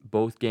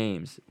 Both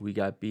games, we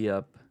got beat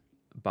up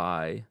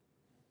by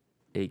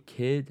a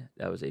kid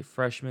that was a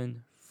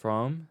freshman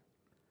from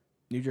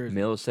New Jersey.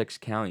 Middlesex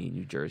County,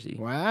 New Jersey.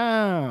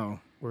 Wow.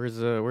 Where's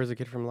the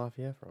kid from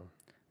Lafayette from?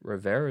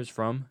 Rivera's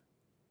from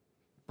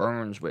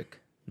Brunswick,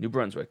 New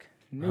Brunswick.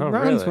 New Really?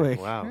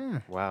 Brunswick. Wow. Yeah.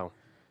 Wow.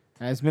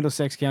 As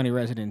Middlesex County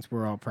residents,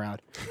 we're all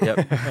proud.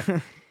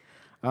 Yep.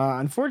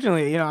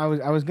 Unfortunately, I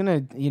was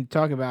gonna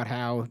talk about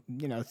how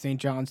St.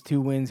 John's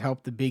 2 wins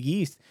helped the Big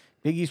East.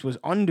 Big East was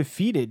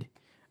undefeated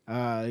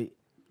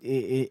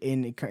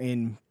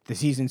in the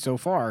season so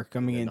far,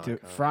 coming into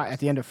at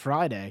the end of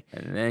Friday.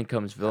 And then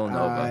comes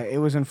Villanova. It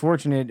was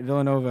unfortunate.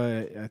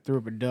 Villanova threw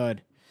up a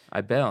dud.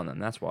 I bet on them.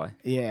 That's why.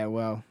 Yeah,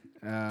 well,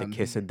 The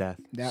kiss of death.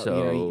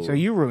 so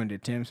you ruined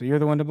it, Tim. So you're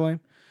the one to blame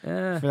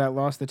Yeah. for that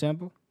loss to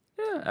Temple.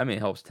 Yeah. I mean, it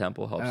helps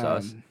Temple, helps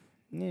us.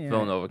 Yeah,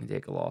 Villanova can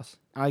take a loss.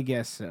 I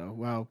guess so.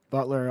 Well,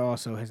 Butler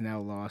also has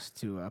now lost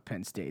to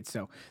Penn State,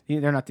 so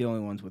they're not the only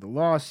ones with a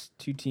loss.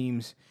 2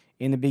 teams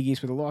in the Big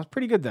East with a loss.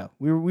 Pretty good though.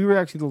 We were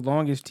actually the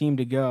longest team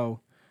to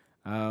go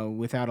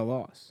without a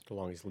loss. The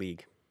longest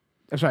league.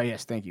 I'm sorry.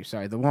 Yes, thank you.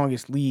 Sorry, the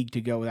longest league to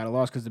go without a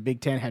loss because the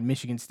Big Ten had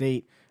Michigan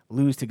State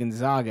lose to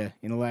Gonzaga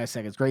in the last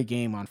seconds. Great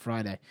game on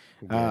Friday,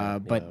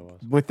 but that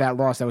was. with that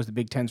loss, that was the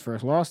Big Ten's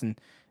first loss, and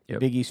the Yep.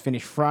 Big East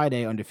finished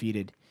Friday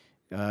undefeated.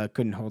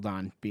 Couldn't hold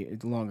on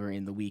longer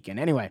in the weekend.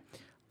 Anyway,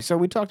 so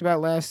we talked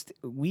about last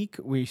week.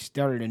 We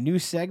started a new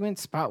segment,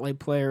 Spotlight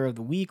Player of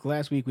the Week.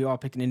 Last week, we all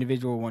picked an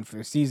individual one for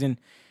the season.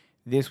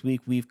 This week,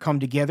 we've come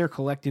together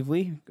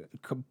collectively,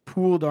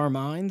 pooled our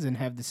minds, and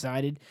have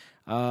decided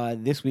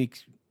this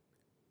week's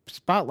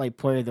Spotlight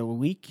Player of the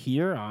Week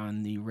here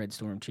on the Red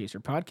Storm Chaser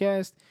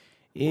podcast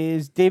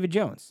is David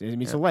Jones. I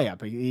mean, it's a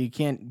layup. You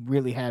can't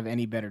really have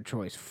any better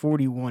choice.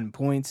 41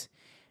 points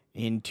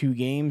in 2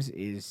 games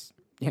is,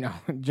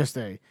 just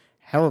a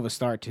hell of a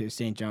start to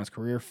St. John's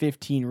career.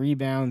 15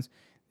 rebounds.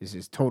 This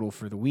is total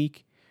for the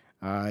week.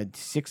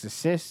 6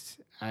 assists.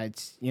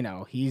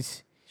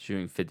 He's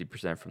Shooting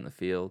 50% from the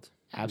field.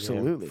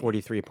 absolutely.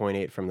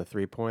 43.8 from the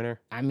 3-pointer.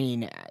 I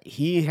mean,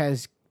 he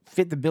has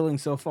fit the billing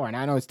so far, and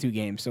I know it's 2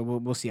 games, so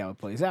we'll see how it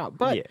plays out.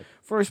 But Yeah.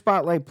 for a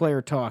spotlight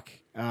player talk,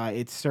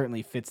 it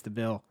certainly fits the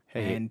bill,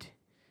 and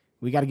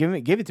we got to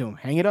give it to him.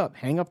 Hang it up.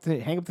 Hang up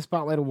the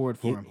spotlight award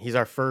for him. He's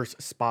our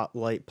first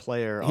spotlight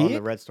player on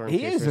the Red Storm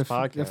He is Chasers the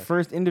podcast.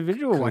 first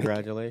individual one.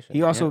 Congratulations.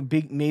 He also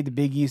made the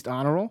Big East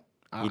honor roll.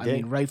 He I did.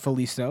 mean,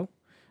 rightfully so.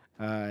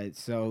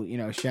 So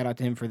shout out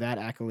to him for that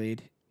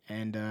accolade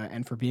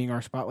and for being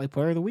our spotlight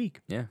player of the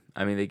week. Yeah.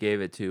 I mean, they gave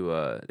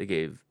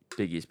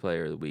Big East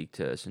Player of the Week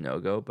to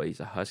Sonogo, but he's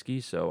a Husky,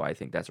 so I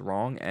think that's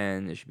wrong,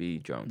 and it should be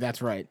Jones.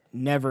 That's right.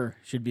 Never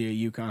should be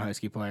a UConn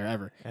Husky player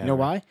ever. You know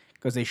why?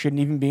 Because they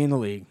shouldn't even be in the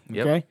league.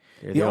 Yep. Okay.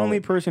 You're The the only only-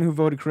 person who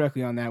voted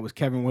correctly on that was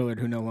Kevin Willard,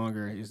 who no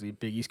longer is the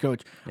Big East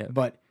coach. Yep.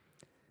 But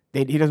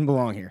he doesn't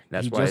belong here.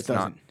 That's he why just it's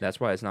doesn't. not. That's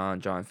why it's not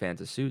on John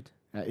Fanta's suit.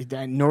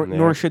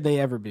 Nor should they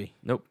ever be.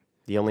 Nope.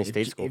 The only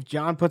state school. If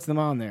John puts them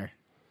on there,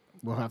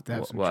 we'll have to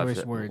have some choice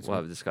have words We'll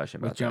have a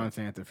discussion with about John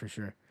that. Fanta for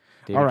sure.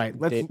 David, All right,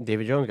 let's.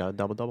 David Jones got a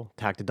double-double.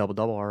 Tacked a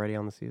double-double already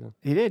on the season.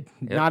 He did.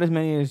 Yep. Not as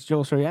many as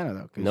Joel Soriano,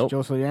 though, because Nope.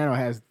 Joel Soriano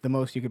has the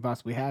most you could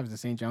possibly have as a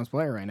St. John's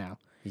player right now.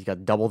 He's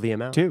got double the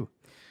amount. 2.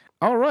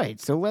 All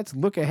right, so let's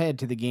look ahead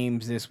to the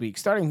games this week.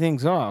 Starting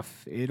things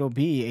off, it'll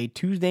be a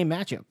Tuesday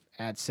matchup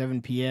at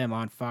 7 p.m.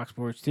 on Fox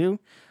Sports 2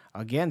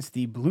 against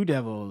the Blue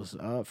Devils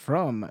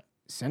from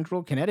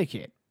Central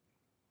Connecticut.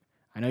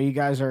 I know you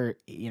guys are,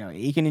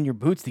 aching in your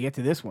boots to get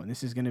to this one.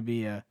 This is going to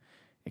be a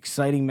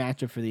exciting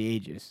matchup for the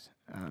ages.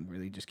 I'm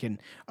really just kidding.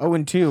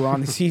 0-2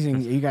 on the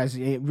season. You guys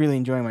really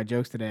enjoying my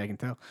jokes today, I can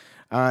tell.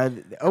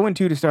 0-2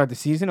 to start the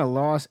season. A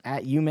loss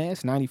at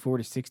UMass,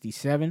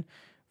 94-67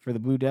 for the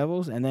Blue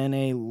Devils, and then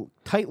a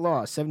tight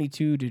loss,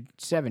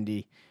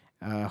 72-70,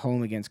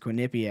 home against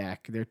Quinnipiac.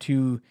 Their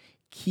 2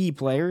 key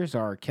players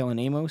are Kellen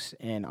Amos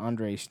and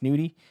Andre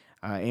Snooty.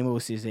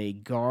 Amos is a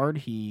guard.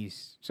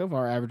 He's so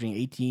far averaging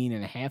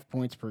 18.5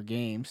 points per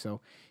game, so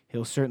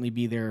he'll certainly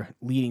be their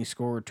leading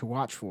scorer to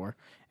watch for.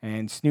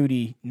 And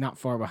Snooty, not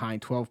far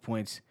behind, 12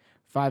 points,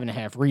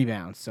 5.5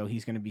 rebounds, so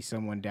he's going to be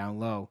someone down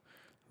low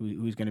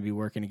who's going to be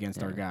working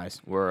against our guys.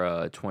 We're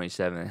a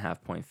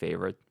 27.5-point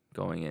favorite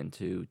going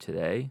into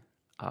today.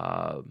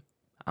 I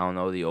don't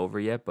know the over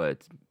yet,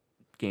 but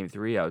game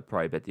 3, I would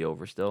probably bet the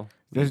over still.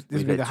 This We've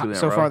would be hit 2 in a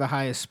so row. far the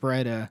highest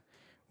spread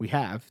we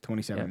have,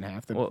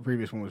 27.5. The Well-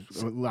 previous one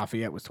was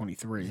Lafayette was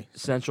 23.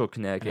 Central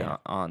Connecticut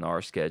on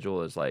our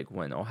schedule is like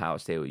when Ohio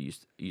State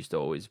used to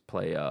always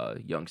play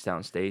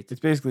Youngstown State.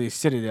 It's basically a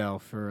citadel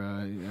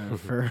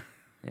for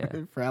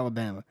Yeah, for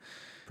Alabama.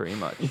 pretty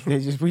much.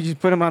 We just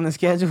put them on the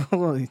schedule,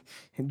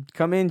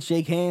 come in,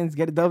 shake hands,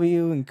 get a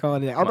W, and call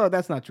it a day. Although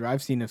that's not true.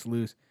 I've seen us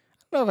lose.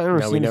 know if I've ever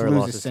No, we seen us never lose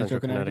lost to to Central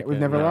Connecticut. We've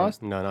never no,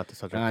 lost? No, not to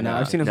Central No,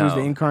 Connecticut. I've seen us lose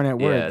the Incarnate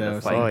Word, though.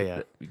 The fighting, Oh,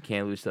 yeah. You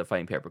can't lose to the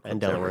Fighting Paper Clips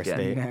And ever Delaware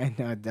again. State.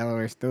 No,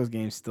 Delaware, those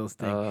games still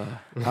stink. Yeah.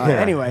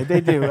 Anyway,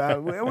 they do.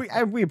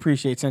 We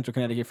appreciate Central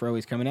Connecticut for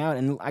always coming out,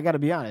 and I got to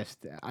be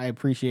honest, I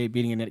appreciate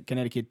beating a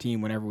Connecticut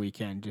team whenever we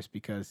can, just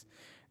because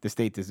the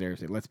state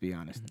deserves it. Let's be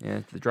honest. Yeah,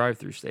 it's the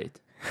drive-through state.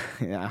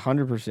 Yeah,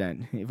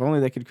 100%. If only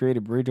they could create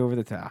a bridge over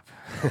the top.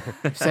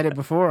 I've said it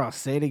before. I'll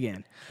say it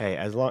again. Hey,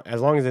 as long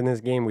as in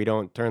this game we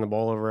don't turn the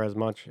ball over as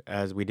much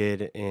as we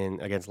did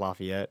against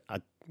Lafayette,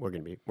 we're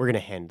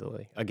gonna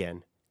handily.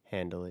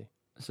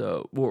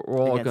 So we're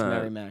all Against gonna.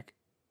 Merrimack.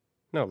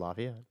 No,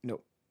 Lafayette.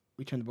 Nope.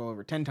 We turned the ball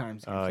over 10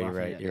 times. Oh, against you're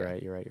right.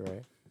 Lafayette, You're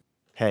right.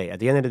 Hey, at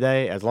the end of the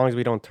day, as long as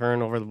we don't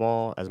turn over the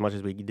ball as much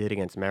as we did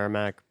against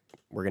Merrimack,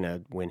 we're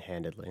gonna win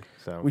handedly.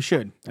 So We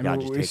should. I gotta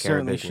mean, just we take care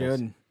of certainly business.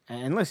 should.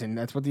 And listen,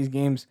 that's what these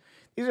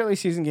early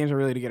season games are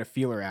really to get a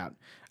feeler out.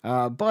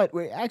 But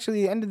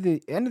actually, end of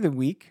the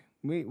week,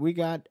 we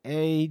got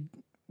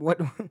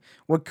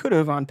what could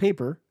have on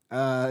paper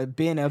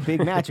been a big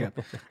matchup.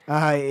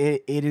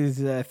 It is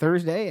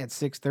Thursday at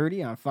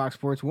 6:30 on Fox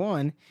Sports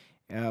 1,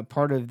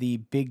 part of the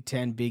Big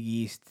Ten Big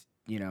East,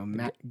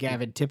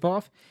 Gavid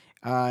tip-off.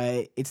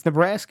 It's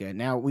Nebraska.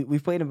 Now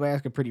we've played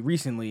Nebraska pretty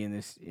recently in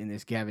this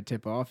Gavid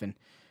tip-off, and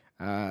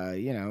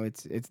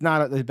it's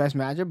not the best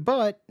matchup,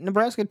 but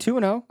Nebraska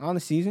 2-0 on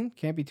the season.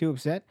 Can't be too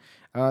upset.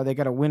 They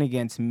got a win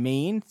against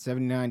Maine,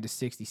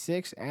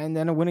 79-66, and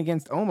then a win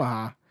against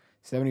Omaha,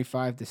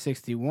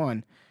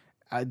 75-61.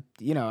 I'm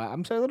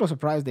a little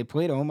surprised they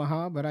played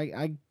Omaha, but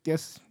I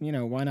guess,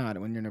 why not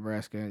when you're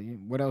Nebraska?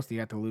 What else do you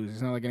have to lose?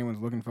 It's not like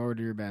anyone's looking forward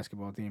to your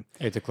basketball team.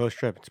 it's a close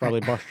trip. It's probably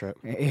a bus trip.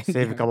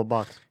 Save a couple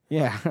bucks.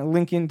 Yeah,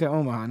 Lincoln to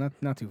Omaha,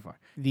 not too far.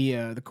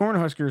 The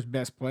Cornhuskers'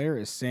 best player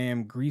is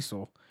Sam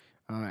Griesel,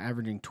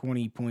 averaging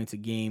 20 points a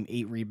game,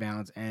 8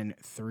 rebounds, and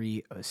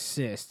 3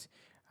 assists.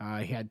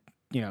 He had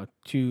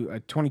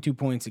 22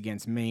 points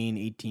against Maine,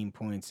 18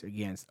 points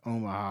against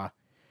Omaha.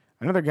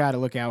 Another guy to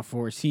look out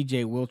for,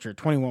 C.J. Wilcher,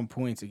 21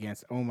 points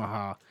against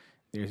Omaha.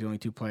 There's the only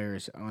 2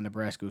 players on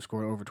Nebraska who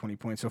scored over 20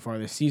 points so far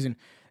this season.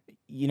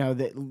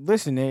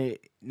 Nebraska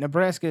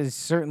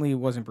certainly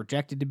wasn't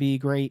projected to be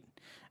great.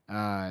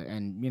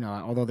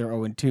 Although they're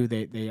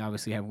 0-2, they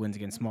obviously have wins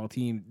against small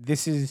teams.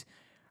 This is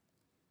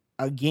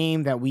a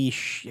game that we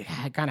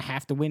kind of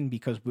have to win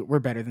because we're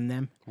better than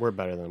them. We're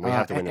better than them. We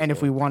have to win this And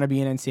if we game. want to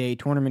be an NCAA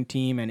tournament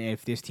team, and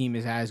if this team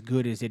is as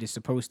good as it is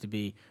supposed to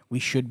be, we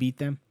should beat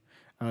them.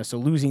 So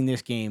losing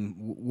this game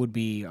would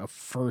be a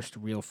first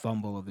real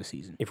fumble of the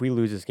season. If we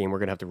lose this game, we're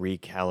gonna have to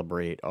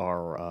recalibrate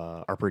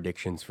our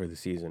predictions for the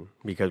season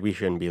because we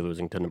shouldn't be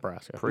losing to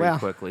Nebraska. Pretty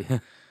quickly.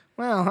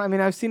 Well, I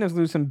mean, I've seen us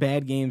lose some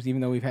bad games, even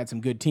though we've had some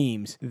good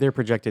teams. They're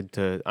projected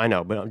to. I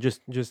know, but I'm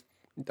just saying.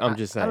 I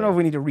don't know if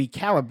we need to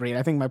recalibrate.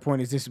 I think my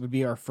point is this would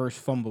be our first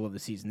fumble of the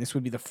season. This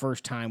would be the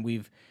first time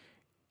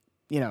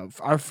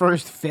our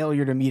first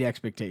failure to meet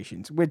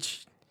expectations,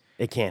 which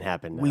It can't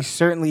happen now. we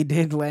certainly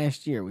did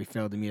last year. We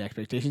failed to meet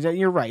expectations. And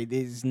you're right.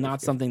 It's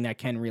not something that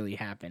can really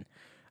happen.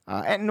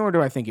 And nor do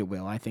I think it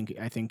will. I think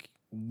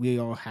we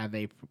all have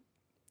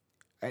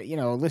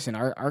listen,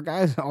 our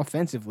guys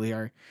offensively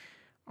are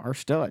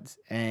studs,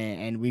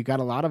 and we've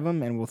got a lot of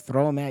them, and we'll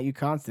throw them at you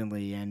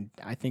constantly. And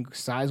I think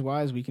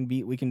size-wise, we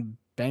can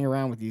bang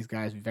around with these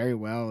guys very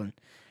well, and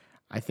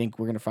I think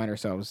we're going to find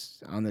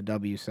ourselves on the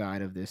W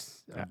side of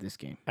this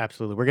game.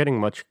 Absolutely, we're getting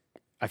much.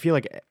 I feel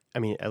like,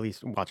 at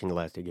least watching the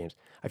last 2 games,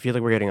 I feel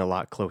like we're getting a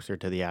lot closer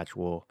to the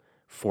actual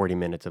 40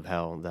 minutes of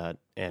hell that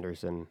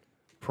Anderson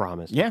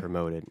promised and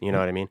promoted. You know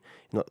what I mean?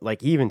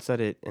 Like he even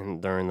said it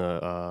during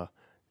the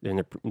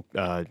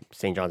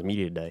St. John's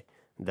Media Day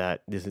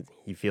that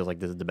he feels like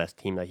this is the best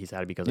team that he's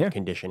had because of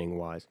conditioning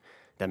wise.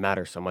 That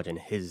matters so much in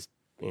his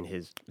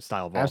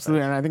style of offense.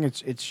 Absolutely, and I think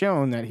it's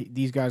shown that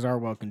these guys are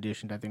well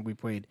conditioned. I think we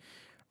played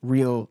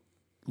real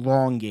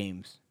long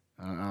games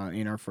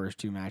in our first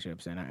 2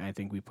 matchups, and I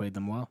think we played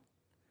them well.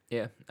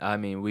 Yeah, I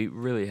mean, we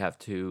really have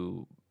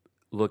to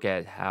look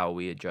at how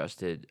we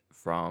adjusted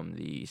from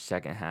the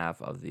second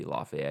half of the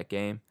Lafayette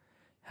game,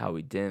 how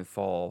we didn't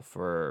fall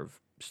for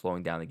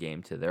slowing down the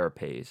game to their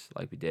pace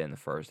like we did in the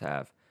first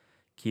half.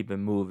 Keep it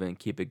moving,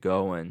 keep it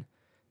going,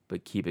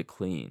 but keep it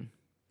clean.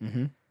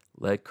 Mm-hmm.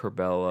 Let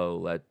Curbelo,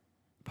 let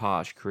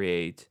Posh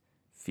create,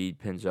 feed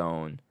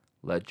Pinzone,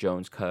 let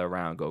Jones cut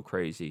around, go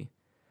crazy,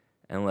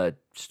 and let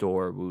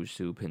Storr,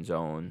 Wusu,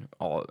 Pinzone,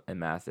 and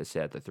Mathis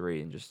at the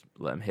 3 and just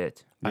let them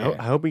hit. Yeah.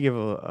 I hope we give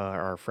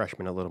our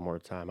freshmen a little more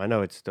time. I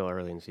know it's still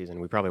early in the season.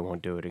 We probably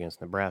won't do it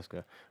against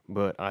Nebraska,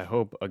 but I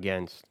hope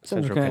against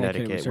Central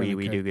Connecticut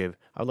we do give.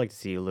 I would like to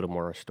see a little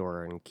more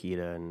Storr and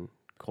Keita and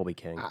Colby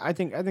King. I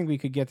think we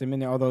could get them in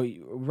there. Although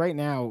right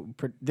now,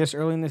 this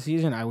early in the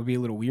season, I would be a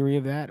little weary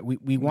of that.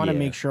 We want to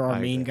make sure our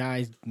main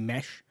guys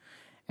mesh,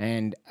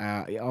 and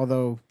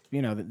although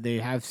they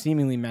have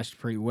seemingly meshed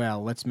pretty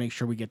well, let's make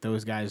sure we get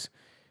those guys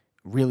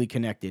really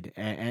connected.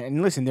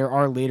 And listen, there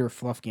are later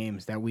fluff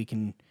games that we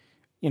can,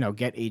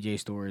 get AJ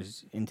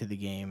Storrs into the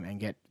game and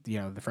get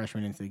the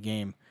freshmen into the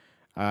game.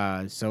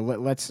 So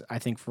let's, I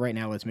think for right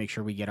now, let's make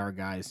sure we get our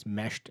guys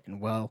meshed and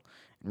well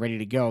and ready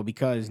to go,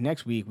 because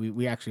next week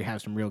we actually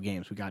have some real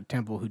games. We got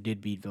Temple, who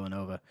did beat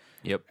Villanova.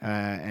 Yep.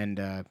 And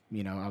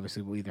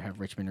obviously we'll either have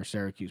Richmond or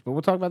Syracuse, but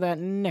we'll talk about that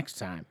next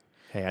time.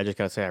 Hey, I just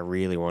gotta say, I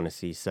really want to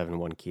see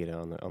 7-1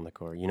 Keita on the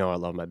court. You know, I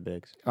love my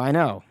bigs. I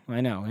know,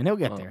 and he'll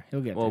get there.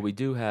 He'll get there. Well, we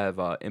do have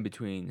in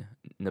between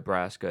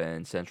Nebraska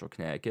and Central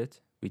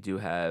Connecticut, we do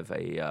have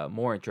a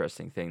more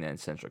interesting thing than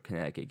Central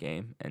Connecticut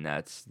game, and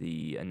that's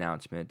the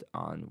announcement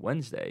on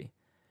Wednesday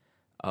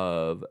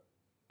of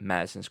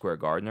Madison Square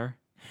Garden.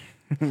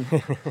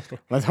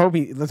 Let's hope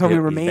he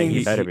remains.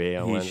 He better be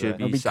on He Wednesday. should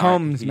be,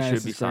 becomes he should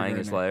Madison be Square signing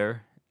his Garden.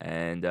 letter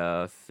and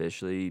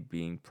officially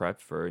being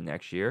prepped for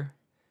next year.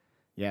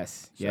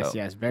 Yes. So,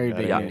 Very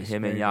big news.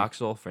 Him and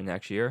Yaxel for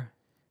next year.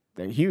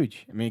 They're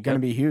huge. I mean, going to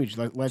be huge.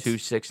 Let's 2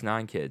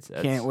 6'9" kids.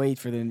 can't wait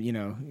for them.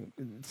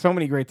 So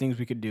many great things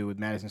we could do with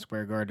Madison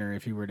Square Garden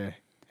if he were to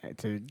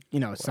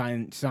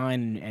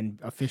sign and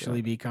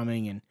officially be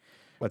coming. And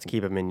Let's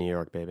keep him in New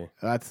York, baby.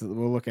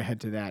 we'll look ahead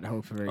to that.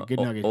 Hopefully, good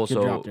nuggets. Also,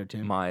 good drop there,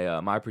 Tim.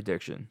 my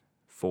prediction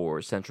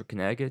for Central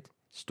Connecticut: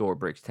 Store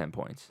breaks 10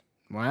 points.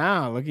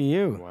 Wow, look at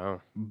you.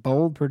 Wow.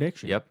 Bold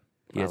prediction. Yep,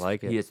 I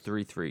like it. He has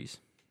 3 threes.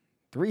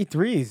 3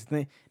 threes.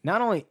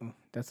 Not only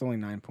that's only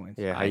 9 points.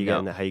 Yeah, how I you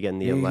know. getting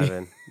the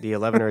 11? The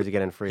 11, or is he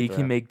getting free He throw?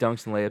 can make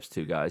dunks and layups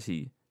too, guys.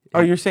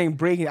 Oh, you're saying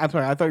breaking? I'm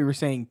sorry. I thought you were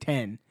saying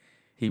 10.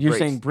 You're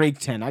saying break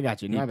 10. I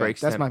got you. he My bad.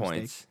 breaks That's 10 my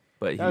points, mistake.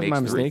 but he That was makes my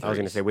 3 mistake. I was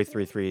going to threes. say, with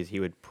 3 threes, he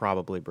would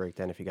probably break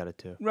 10 if he got it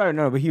too. Right,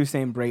 no, but he was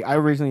saying break. I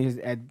originally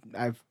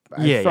I thought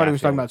he was talking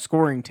same. about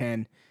scoring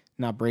 10,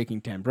 not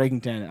breaking 10. Breaking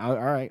 10. All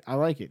right, I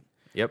like it.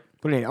 Yep.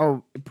 Put it in.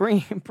 Oh,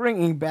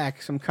 bringing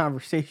back some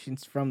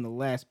conversations from the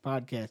last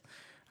podcast.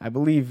 I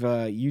believe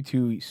you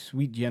two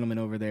sweet gentlemen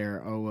over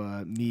there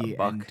owe me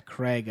and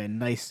Craig a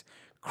nice,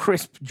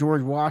 crisp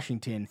George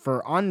Washington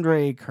for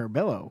Andre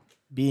Curbelo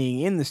being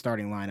in the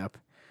starting lineup,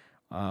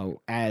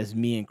 as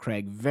me and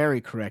Craig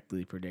very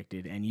correctly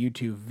predicted, and you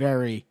two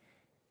very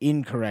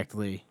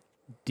incorrectly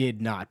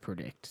did not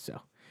predict.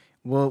 So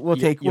we'll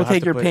take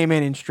your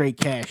payment in straight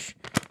cash.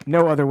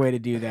 No other way to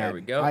do that. There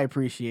we go. I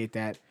appreciate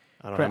that.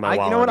 I don't Craig, have my you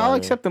know wallet what? I'll on me.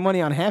 accept the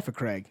money on half of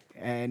Craig,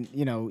 and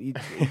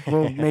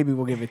maybe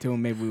we'll give it to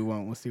him. Maybe we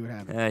won't. We'll see what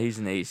happens. He's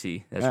an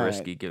AC. That's All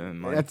risky. right. Giving him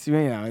money. That's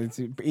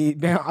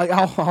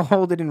I'll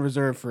hold it in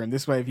reserve for him.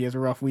 This way, if he has a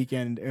rough week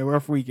in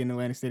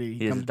Atlantic City,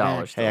 He has comes a dollar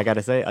back. still. Hey, I got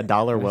to say,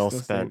 $1 well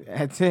Still spent.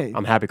 That's it.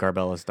 I'm happy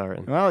Carbella's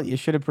starting. Well, you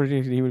should have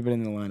predicted he would have been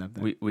in the lineup.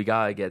 Then. We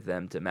gotta get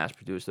them to mass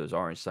produce those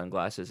orange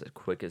sunglasses as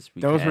quick as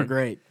we Those can. were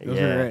great. Those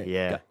were great.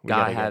 Yeah. we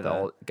Gotta gotta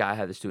get that.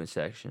 have the student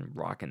section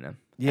rocking them.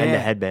 Yeah. And the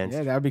headbands.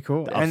 Yeah, that would be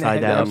cool. The And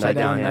upside down, Upside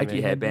down headband.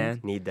 Nike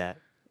headband. Need that.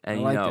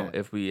 And I like that.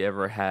 if we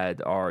ever had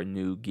our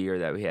new gear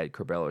that we had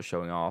Corbello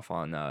showing off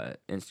on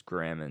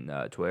Instagram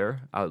and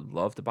Twitter, I would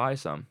love to buy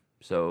some.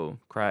 So,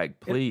 Craig,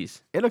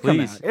 please. It'll please. come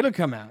out. It'll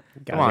come out.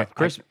 Come on,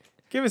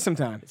 Give us some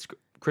time. It's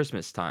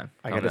Christmas time.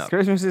 I coming gotta up.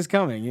 Christmas is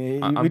coming.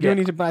 We do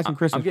need to buy some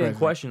Christmas I'm getting presents.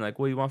 questioned like,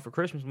 what do you want for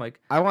Christmas? I'm like,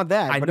 I want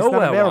that, I but know it's not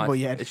what I available want.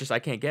 yet. It's just I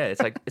can't get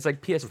it. It's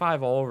like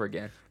PS5 all over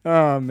again.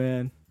 Oh,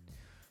 man.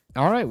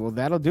 All right, well,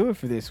 that'll do it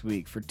for this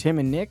week. For Tim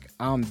and Nick,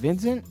 I'm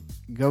Vincent.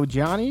 Go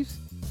Johnnies.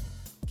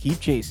 Keep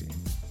chasing.